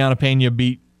 Juliana Pena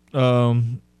beat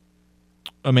Amanda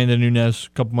Nunes a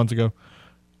couple months ago.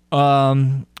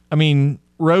 I mean,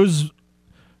 Rose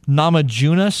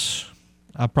Namajunas,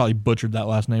 I probably butchered that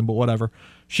last name, but whatever.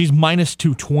 She's minus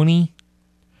 220.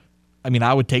 I mean,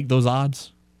 I would take those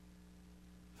odds.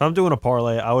 If I'm doing a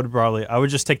parlay, I would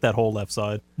just take that whole left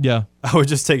side. Yeah. I would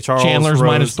just take Charles Chandler's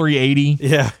Rose. minus 380.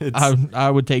 Yeah. I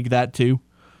would take that too.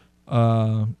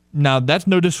 Now, that's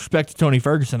no disrespect to Tony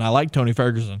Ferguson. I like Tony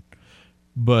Ferguson.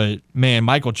 But, man,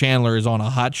 Michael Chandler is on a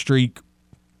hot streak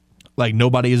like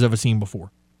nobody has ever seen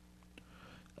before.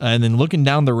 And then looking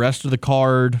down the rest of the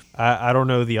card. I don't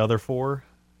know the other four.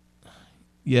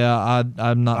 Yeah,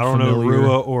 I'm not familiar. I don't know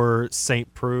Rua or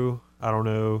St. Preux. I don't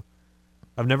know.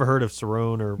 I've never heard of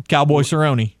Cerrone or Cowboy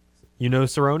Cerrone. You know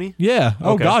Cerrone? Yeah.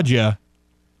 Oh, okay. God, yeah.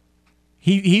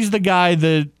 He's the guy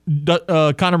that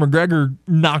Conor McGregor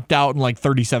knocked out in like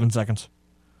 37 seconds.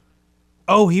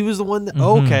 Oh, he was the one that...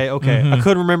 Mm-hmm. Okay. Mm-hmm. I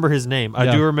couldn't remember his name.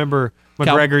 I do remember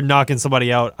McGregor knocking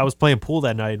somebody out. I was playing pool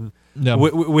that night, and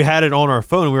we had it on our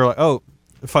phone, and we were like, oh,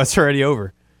 the fight's already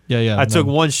over. Yeah. I took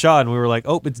one shot, and we were like,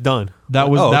 oh, it's done. That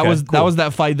was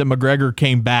that fight that McGregor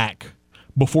came back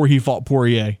before he fought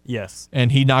Poirier. Yes.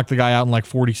 And he knocked the guy out in like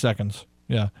 40 seconds.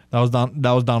 Yeah, that was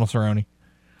Donald Cerrone.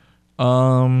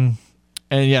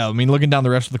 And yeah, I mean, looking down the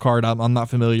rest of the card, I'm not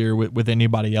familiar with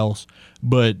anybody else.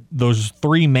 But those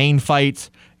three main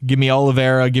fights, give me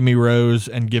Oliveira, give me Rose,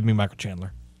 and give me Michael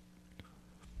Chandler.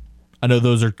 I know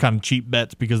those are kind of cheap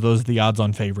bets because those are the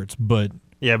odds-on favorites, but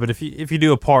yeah, but if you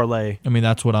do a parlay, I mean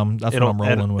that's what I'm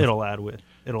rolling with. It'll add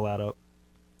up.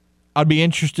 I'd be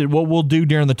interested. What we'll do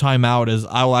during the timeout is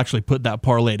I'll actually put that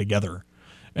parlay together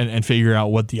and figure out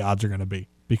what the odds are going to be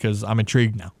because I'm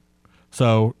intrigued now.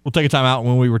 So we'll take a timeout, and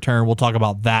when we return, we'll talk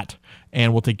about that,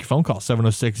 and we'll take your phone call,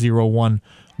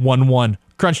 706-0111.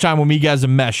 Crunch Time with Miguez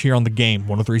and Mesh here on The Game,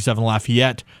 103.7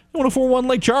 Lafayette, 104.1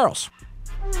 Lake Charles.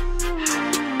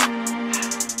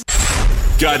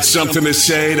 Got something to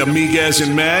say to Miguez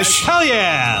and Mesh? Hell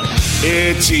yeah!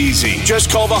 It's easy. Just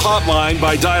call the hotline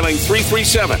by dialing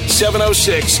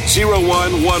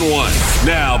 337-706-0111.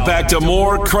 Now, back to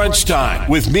more Crunch Time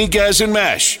with Miguez and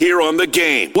Mesh here on The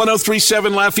Game.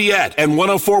 103.7 Lafayette and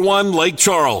 104.1 Lake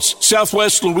Charles,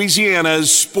 Southwest Louisiana's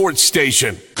sports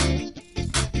station.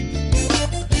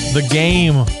 The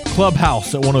Game,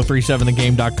 Clubhouse at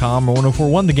 1037thegame.com or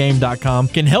 1041thegame.com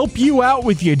can help you out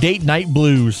with your date night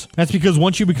blues. That's because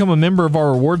once you become a member of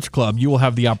our rewards club, you will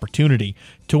have the opportunity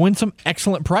to win some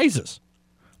excellent prizes,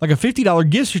 like a $50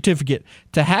 gift certificate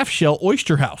to Half Shell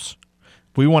Oyster House.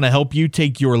 We want to help you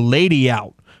take your lady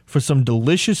out for some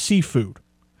delicious seafood,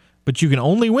 but you can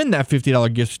only win that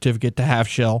 $50 gift certificate to Half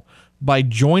Shell by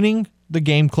joining the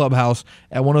Game Clubhouse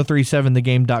at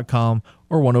 1037thegame.com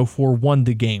or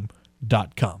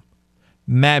 1041thegame.com.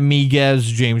 Matt Miguez,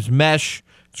 James Mesh.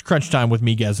 It's Crunch Time with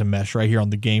Miguez and Mesh right here on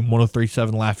the Game,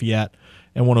 1037 Lafayette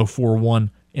and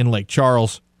 1041 in Lake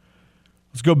Charles.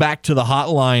 Let's go back to the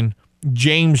hotline.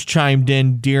 James chimed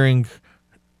in during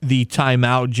the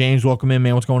timeout. James, welcome in,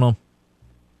 man. What's going on?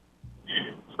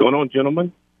 What's going on,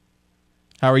 gentlemen?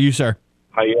 How are you, sir?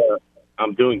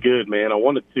 I'm doing good, man. I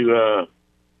wanted to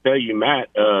tell you, Matt,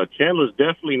 Chandler's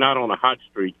definitely not on a hot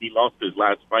streak. He lost his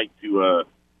last fight to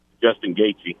Justin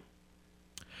Gaethje.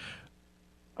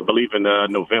 I believe in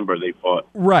November they fought.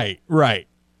 Right.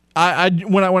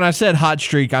 When I said hot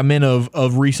streak, I meant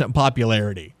of recent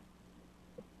popularity.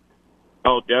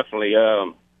 Oh, definitely. I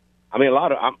mean,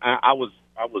 I was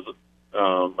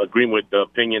agreeing with the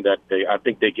opinion that I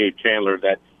think they gave Chandler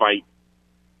that fight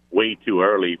way too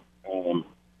early.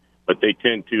 But they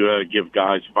tend to give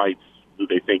guys fights who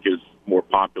they think is more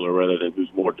popular rather than who's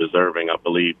more deserving, I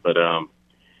believe. But I'm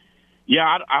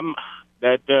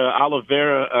that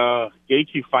Oliveira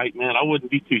Gaethje fight, man. I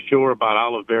wouldn't be too sure about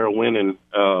Oliveira winning.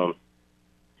 Gaethje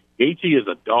is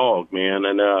a dog, man,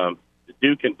 and the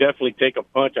dude can definitely take a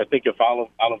punch. I think if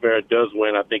Oliveira does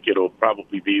win, I think it'll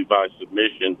probably be by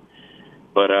submission.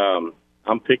 But I'm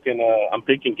picking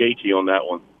Gaethje on that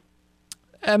one.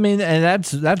 I mean, and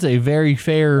that's a very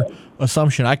fair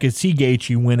assumption. I could see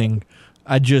Gaethje winning.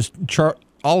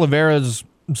 Oliveira's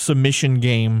submission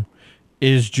game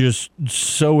is just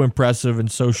so impressive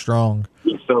and so strong.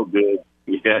 He's so good.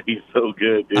 Yeah, he's so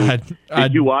good, dude.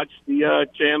 Did you watch the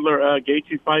Chandler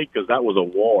Gaethje fight? Because that was a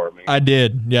war, man. I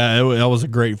did. Yeah, that was a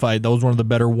great fight. That was one of the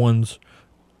better ones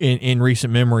in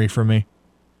recent memory for me.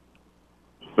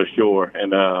 For sure,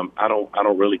 and I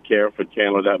don't really care for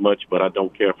Chandler that much, but I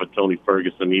don't care for Tony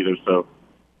Ferguson either. So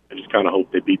I just kind of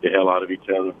hope they beat the hell out of each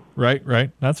other.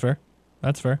 Right. That's fair.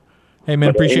 Hey, man,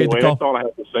 appreciate the call. That's all I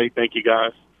have to say. Thank you,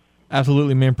 guys.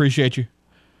 Absolutely, man. Appreciate you.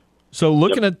 So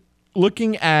looking at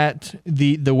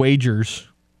the wagers,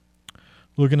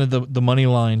 looking at the money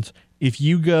lines, if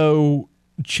you go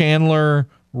Chandler,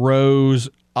 Rose,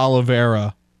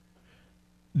 Oliveira,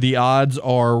 the odds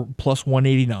are plus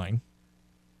 189.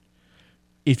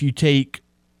 If you take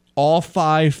all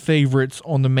 5 favorites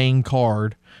on the main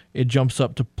card, it jumps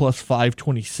up to plus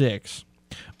 526.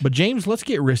 But James, let's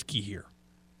get risky here.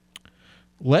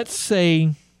 Let's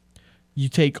say you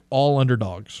take all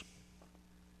underdogs.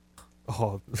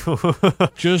 Oh,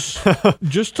 just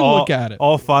to look at it.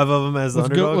 All 5 of them as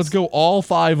underdogs. Let's go all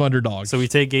 5 underdogs. So we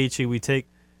take Gaethje, we take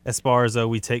Esparza,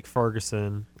 we take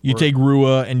Ferguson. You take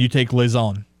Rua, and you take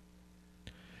Lezon.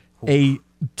 A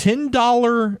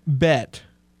 $10 bet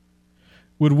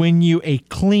would win you a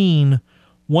clean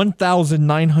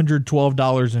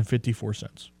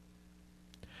 $1,912.54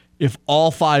 if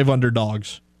all 5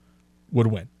 underdogs would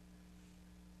win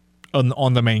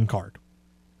on the main card.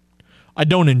 I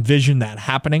don't envision that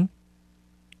happening.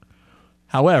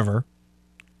 However,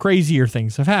 crazier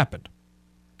things have happened.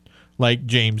 Like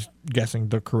James guessing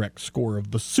the correct score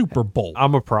of the Super Bowl.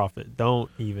 I'm a prophet.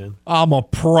 Don't even. I'm a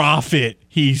prophet,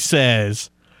 he says.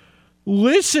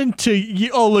 Listen to you.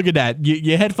 Oh, look at that.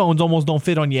 Your headphones almost don't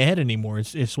fit on your head anymore.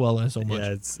 It's swelling so much.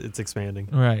 Yeah, it's expanding.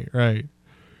 Right.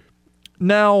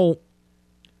 Now,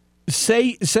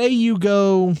 say you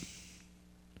go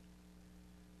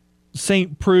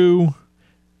St. Preux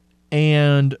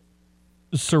and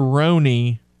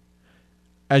Cerrone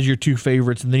as your 2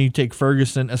 favorites, and then you take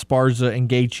Ferguson, Esparza, and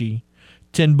Gaethje.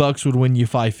 $10 would win you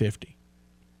 $550.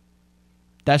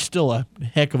 That's still a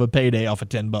heck of a payday off of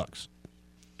 $10.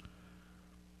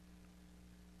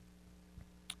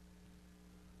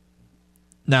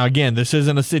 Now, again, this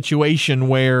isn't a situation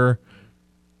where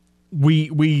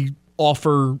we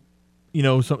offer,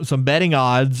 some betting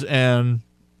odds, and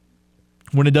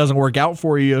when it doesn't work out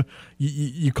for you,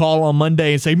 you call on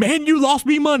Monday and say, "Man, you lost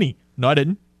me money." No, I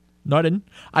didn't.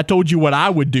 I told you what I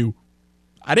would do.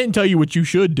 I didn't tell you what you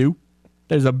should do.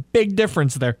 There's a big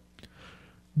difference there.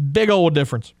 Big old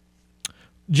difference.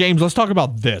 James, let's talk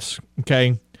about this,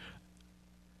 okay?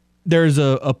 There's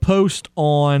a post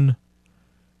on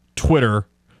Twitter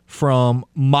from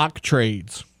Mock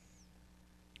Trades.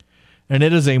 And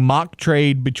it is a mock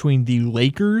trade between the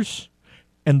Lakers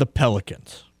and the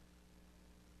Pelicans.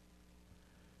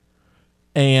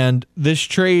 And this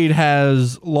trade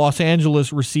has Los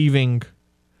Angeles receiving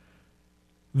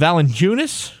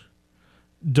Valanciunas,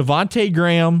 Devontae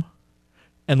Graham,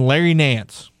 and Larry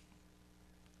Nance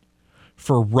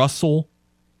for Russell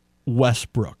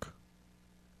Westbrook.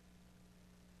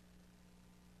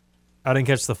 I didn't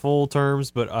catch the full terms,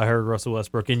 but I heard Russell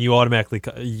Westbrook, and you automatically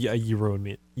you ruined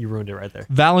me. You ruined it right there.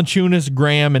 Valanciunas,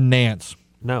 Graham, and Nance.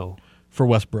 No, for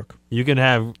Westbrook. You can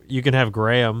have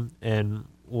Graham, and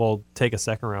we'll take a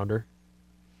second rounder.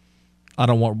 I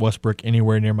don't want Westbrook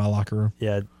anywhere near my locker room.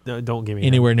 Yeah, don't give me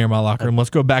anywhere near my locker room.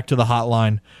 Let's go back to the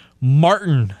hotline.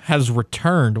 Martin has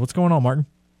returned. What's going on, Martin?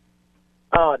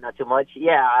 Oh, not too much.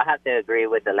 Yeah, I have to agree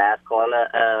with the last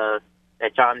caller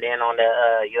that chimed in on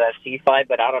the UFC fight,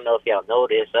 but I don't know if y'all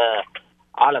noticed.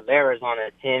 Oliveira's on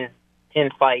a 10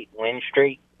 fight win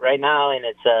streak right now, and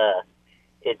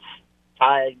it's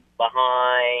tied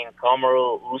behind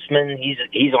Kamaru Usman.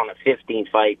 He's on a 15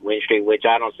 fight win streak, which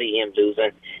I don't see him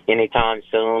losing anytime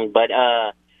soon. But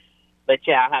yeah,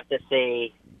 I have to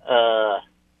say I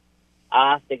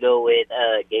have to go with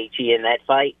Gaethje in that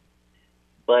fight.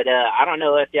 But I don't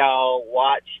know if y'all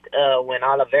watched when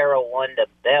Oliveira won the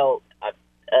belt.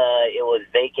 It was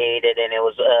vacated, and it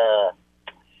was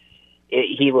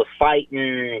he was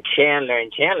fighting Chandler,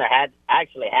 and Chandler had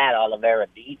Oliveira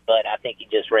beat, but I think he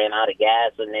just ran out of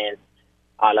gas, and then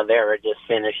Oliveira just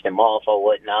finished him off or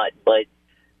whatnot. But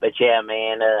yeah,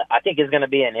 man, I think it's going to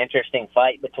be an interesting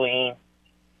fight between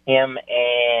him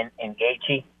and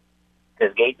Gaethje,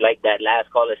 because like that last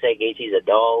caller said, Gaethje's a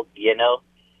dog, you know.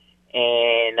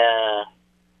 And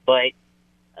but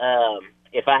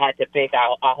if I had to pick,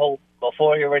 I hope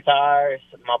before he retires,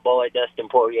 my boy Dustin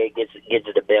Poirier gets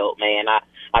the belt, man.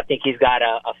 I think he's got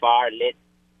a fire lit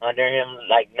under him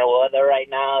like no other right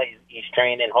now. He's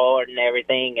training hard and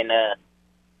everything, and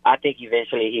I think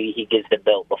eventually he gets the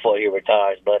belt before he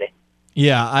retires, buddy.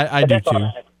 Yeah, I do too.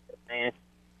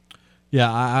 Yeah,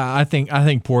 I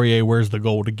think Poirier wears the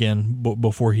gold again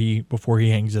before he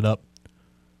hangs it up.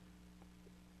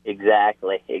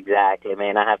 Exactly,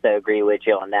 man. I have to agree with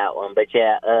you on that one. But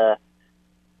yeah,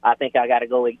 I think I got to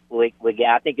go with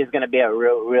I think it's going to be a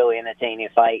real entertaining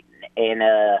fight. And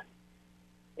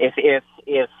if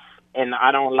and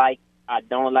I don't like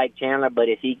Chandler, but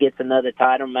if he gets another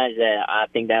title match, I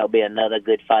think that'll be another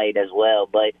good fight as well.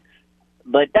 But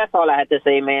that's all I have to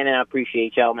say, man. And I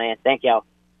appreciate y'all, man. Thank y'all.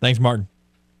 Thanks, Martin.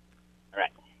 All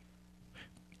right.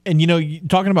 And, you know,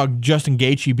 talking about Justin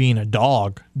Gaethje being a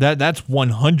dog, that's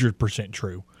 100%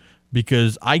 true.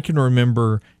 Because I can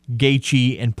remember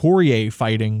Gaethje and Poirier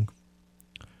fighting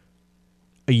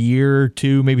a year,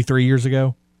 2, maybe 3 years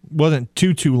ago. Wasn't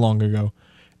too long ago.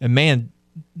 And, man,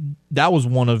 that was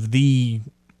one of the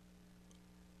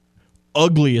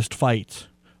ugliest fights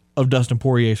of Dustin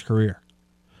Poirier's career.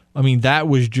 I mean, that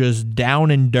was just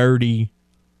down and dirty,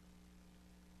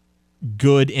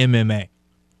 good MMA.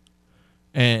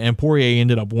 And Poirier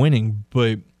ended up winning.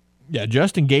 But, yeah,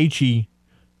 Justin Gaethje,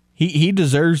 he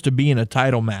deserves to be in a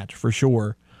title match for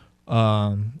sure.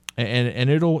 And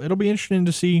it'll be interesting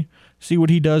to see what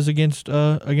he does against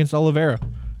Oliveira.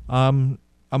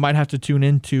 I might have to tune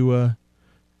into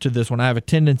to this one. I have a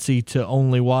tendency to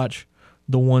only watch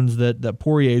the ones that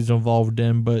Poirier's involved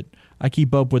in, but I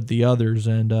keep up with the others,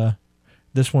 and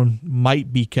this one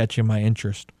might be catching my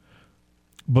interest.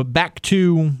 But back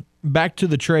to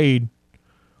the trade.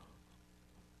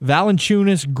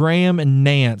 Valanciunas, Graham, and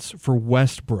Nance for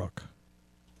Westbrook.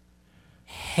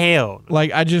 Hell.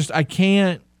 Like, I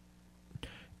can't.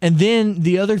 And then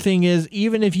the other thing is,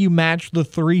 even if you match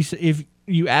if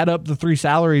you add up the three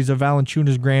salaries of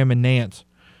Valanciunas, Graham, and Nance,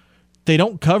 they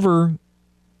don't cover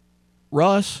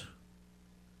Russ.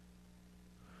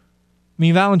 I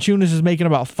mean, Valanciunas is making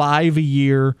about $5 a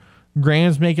year,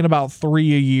 Graham's making about $3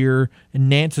 a year, and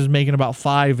Nance is making about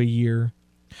 $5 a year. And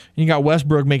you got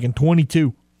Westbrook making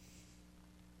 $22.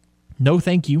 No,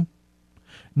 thank you.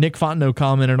 Nick Fontenot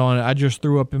commented on it. I just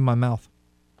threw up in my mouth.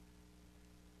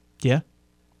 Yeah,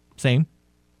 same.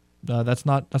 That's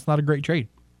not a great trade.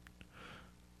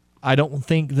 I don't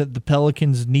think that the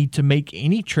Pelicans need to make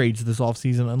any trades this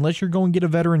offseason unless you're going to get a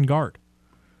veteran guard.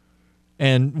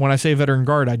 And when I say veteran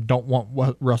guard, I don't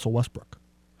want Russell Westbrook,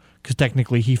 because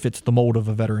technically he fits the mold of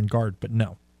a veteran guard. But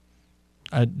no,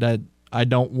 I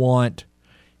don't want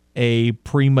a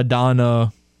prima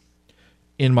donna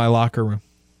in my locker room.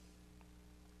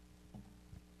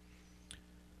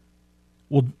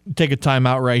 We'll take a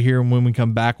timeout right here, and when we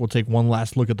come back, we'll take one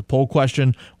last look at the poll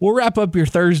question. We'll wrap up your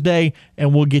Thursday,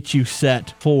 and we'll get you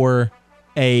set for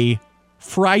a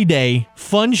Friday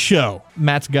fun show.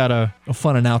 Matt's got a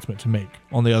fun announcement to make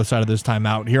on the other side of this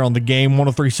timeout here on the Game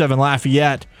 103.7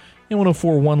 Lafayette. and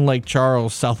 104.1 Lake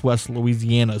Charles, Southwest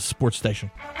Louisiana's sports station.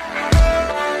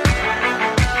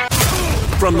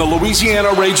 From the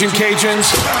Louisiana Raging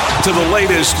Cajuns to the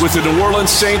latest with the New Orleans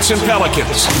Saints and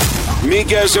Pelicans,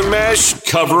 Miguez and Mesh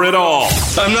cover it all.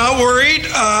 I'm not worried.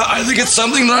 I think it's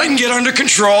something that I can get under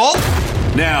control.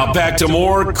 Now back to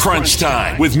more Crunch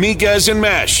Time with Miguez and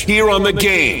Mesh here on The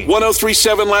Game.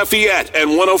 103.7 Lafayette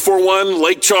and 104.1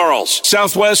 Lake Charles,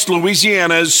 Southwest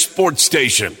Louisiana's sports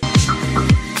station.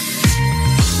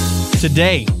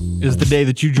 Today is the day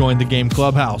that you join the Game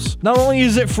Clubhouse. Not only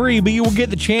is it free, but you will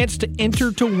get the chance to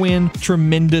enter to win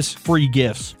tremendous free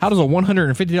gifts. How does a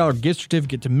 $150 gift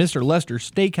certificate to Mr. Lester's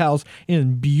Steakhouse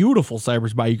in beautiful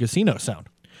Cypress Bayou Casino sound?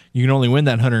 You can only win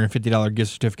that $150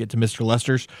 gift certificate to Mr.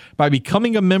 Lester's by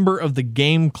becoming a member of the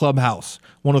Game Clubhouse,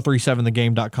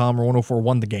 1037thegame.com or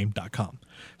 1041thegame.com.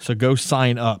 So go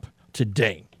sign up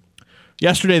today.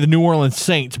 Yesterday, the New Orleans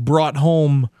Saints brought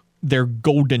home their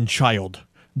golden child,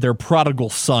 their prodigal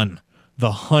son,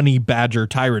 the honey badger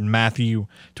Tyrann Mathieu,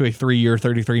 to a 3-year,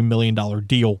 $33 million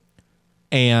deal.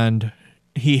 And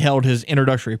he held his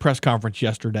introductory press conference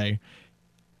yesterday.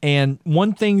 And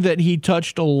one thing that he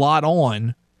touched a lot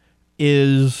on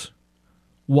is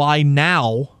why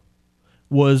now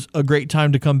was a great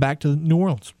time to come back to New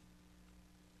Orleans.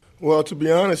 Well, to be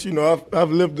honest,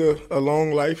 I've lived a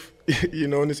long life,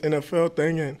 in this NFL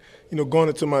thing, and, going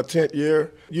into my 10th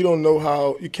year, you don't know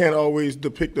how, you can't always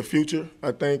depict the future.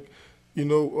 I think,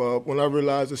 when I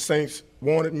realized the Saints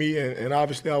wanted me and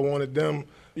obviously I wanted them,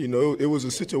 it was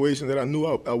a situation that I knew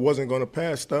I wasn't going to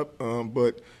pass up,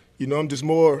 but I'm just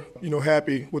more,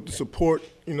 happy with the support,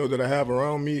 that I have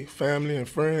around me, family and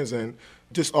friends, and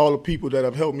just all the people that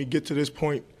have helped me get to this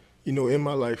point, in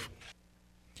my life.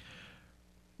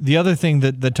 The other thing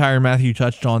that Tyrann Mathieu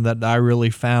touched on that I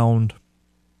really found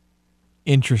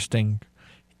interesting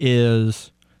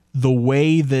is the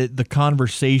way that the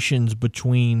conversations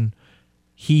between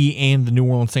he and the New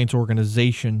Orleans Saints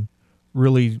organization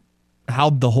really,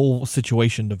 how the whole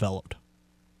situation developed.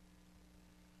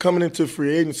 Coming into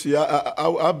free agency,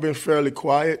 I've been fairly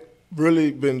quiet,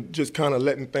 really been just kind of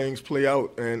letting things play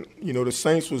out. And, the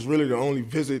Saints was really the only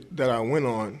visit that I went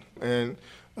on. And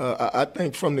I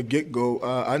think from the get-go,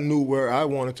 I knew where I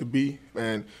wanted to be.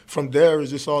 And from there,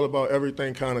 it's just all about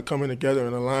everything kind of coming together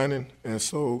and aligning. And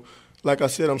so, like I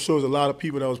said, I'm sure there's a lot of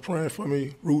people that was praying for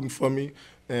me, rooting for me.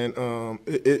 And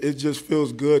it just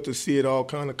feels good to see it all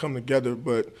kind of come together.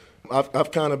 But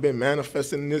I've kind of been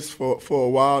manifesting this for a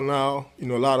while now. A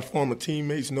lot of former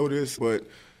teammates know this, but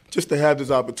just to have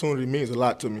this opportunity means a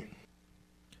lot to me.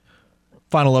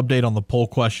 Final update on the poll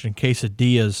question.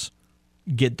 Quesadillas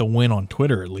get the win on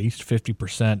Twitter, at least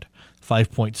 50%.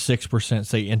 5.6%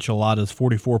 say enchiladas.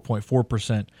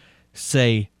 44.4%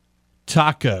 say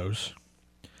tacos.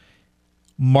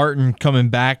 Martin coming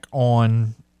back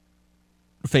on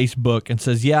Facebook and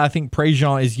says, yeah, I think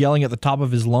Prejean is yelling at the top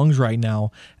of his lungs right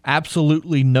now.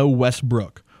 Absolutely no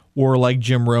Westbrook, or like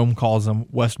Jim Rome calls him,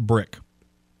 Westbrick.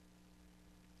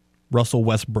 Russell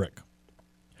Westbrook.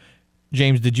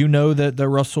 James, did you know that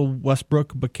Russell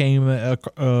Westbrook became a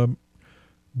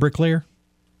bricklayer?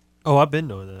 Oh, I've been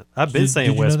knowing that. I've been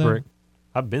saying Westbrook.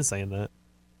 I've been saying that.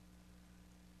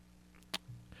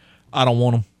 I don't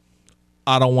want him.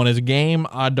 I don't want his game.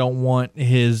 I don't want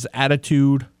his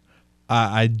attitude.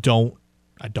 I don't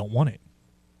want it.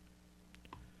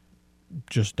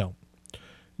 Just don't.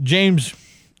 James,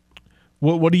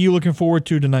 what are you looking forward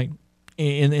to tonight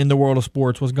in the world of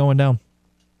sports? What's going down?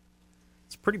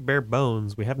 It's pretty bare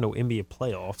bones. We have no NBA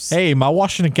playoffs. Hey, my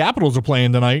Washington Capitals are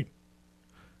playing tonight.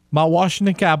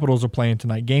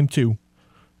 Game 2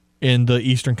 in the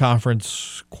Eastern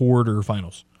Conference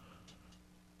quarterfinals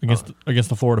against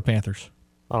the Florida Panthers.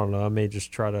 I don't know. I may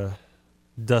just try to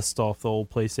dust off the old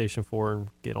PlayStation 4 and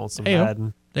get on some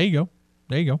Madden. There you go.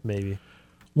 Maybe.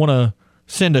 Want to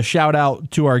send a shout out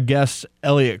to our guests,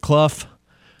 Elliot Clough,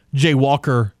 Jay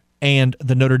Walker, and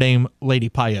the Notre Dame Lady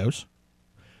Pios.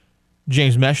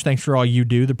 James Mesh, thanks for all you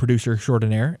do, the producer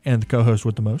extraordinaire and the co-host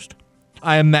with the most.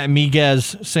 I am Matt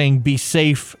Miguez saying be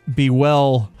safe, be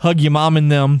well, hug your mom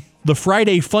and them. The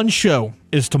Friday Fun Show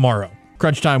is tomorrow.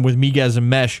 Crunch Time with Miguez and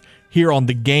Mesh here on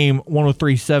The Game,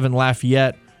 103.7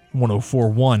 Lafayette,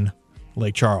 104.1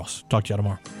 Lake Charles. Talk to you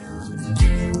tomorrow.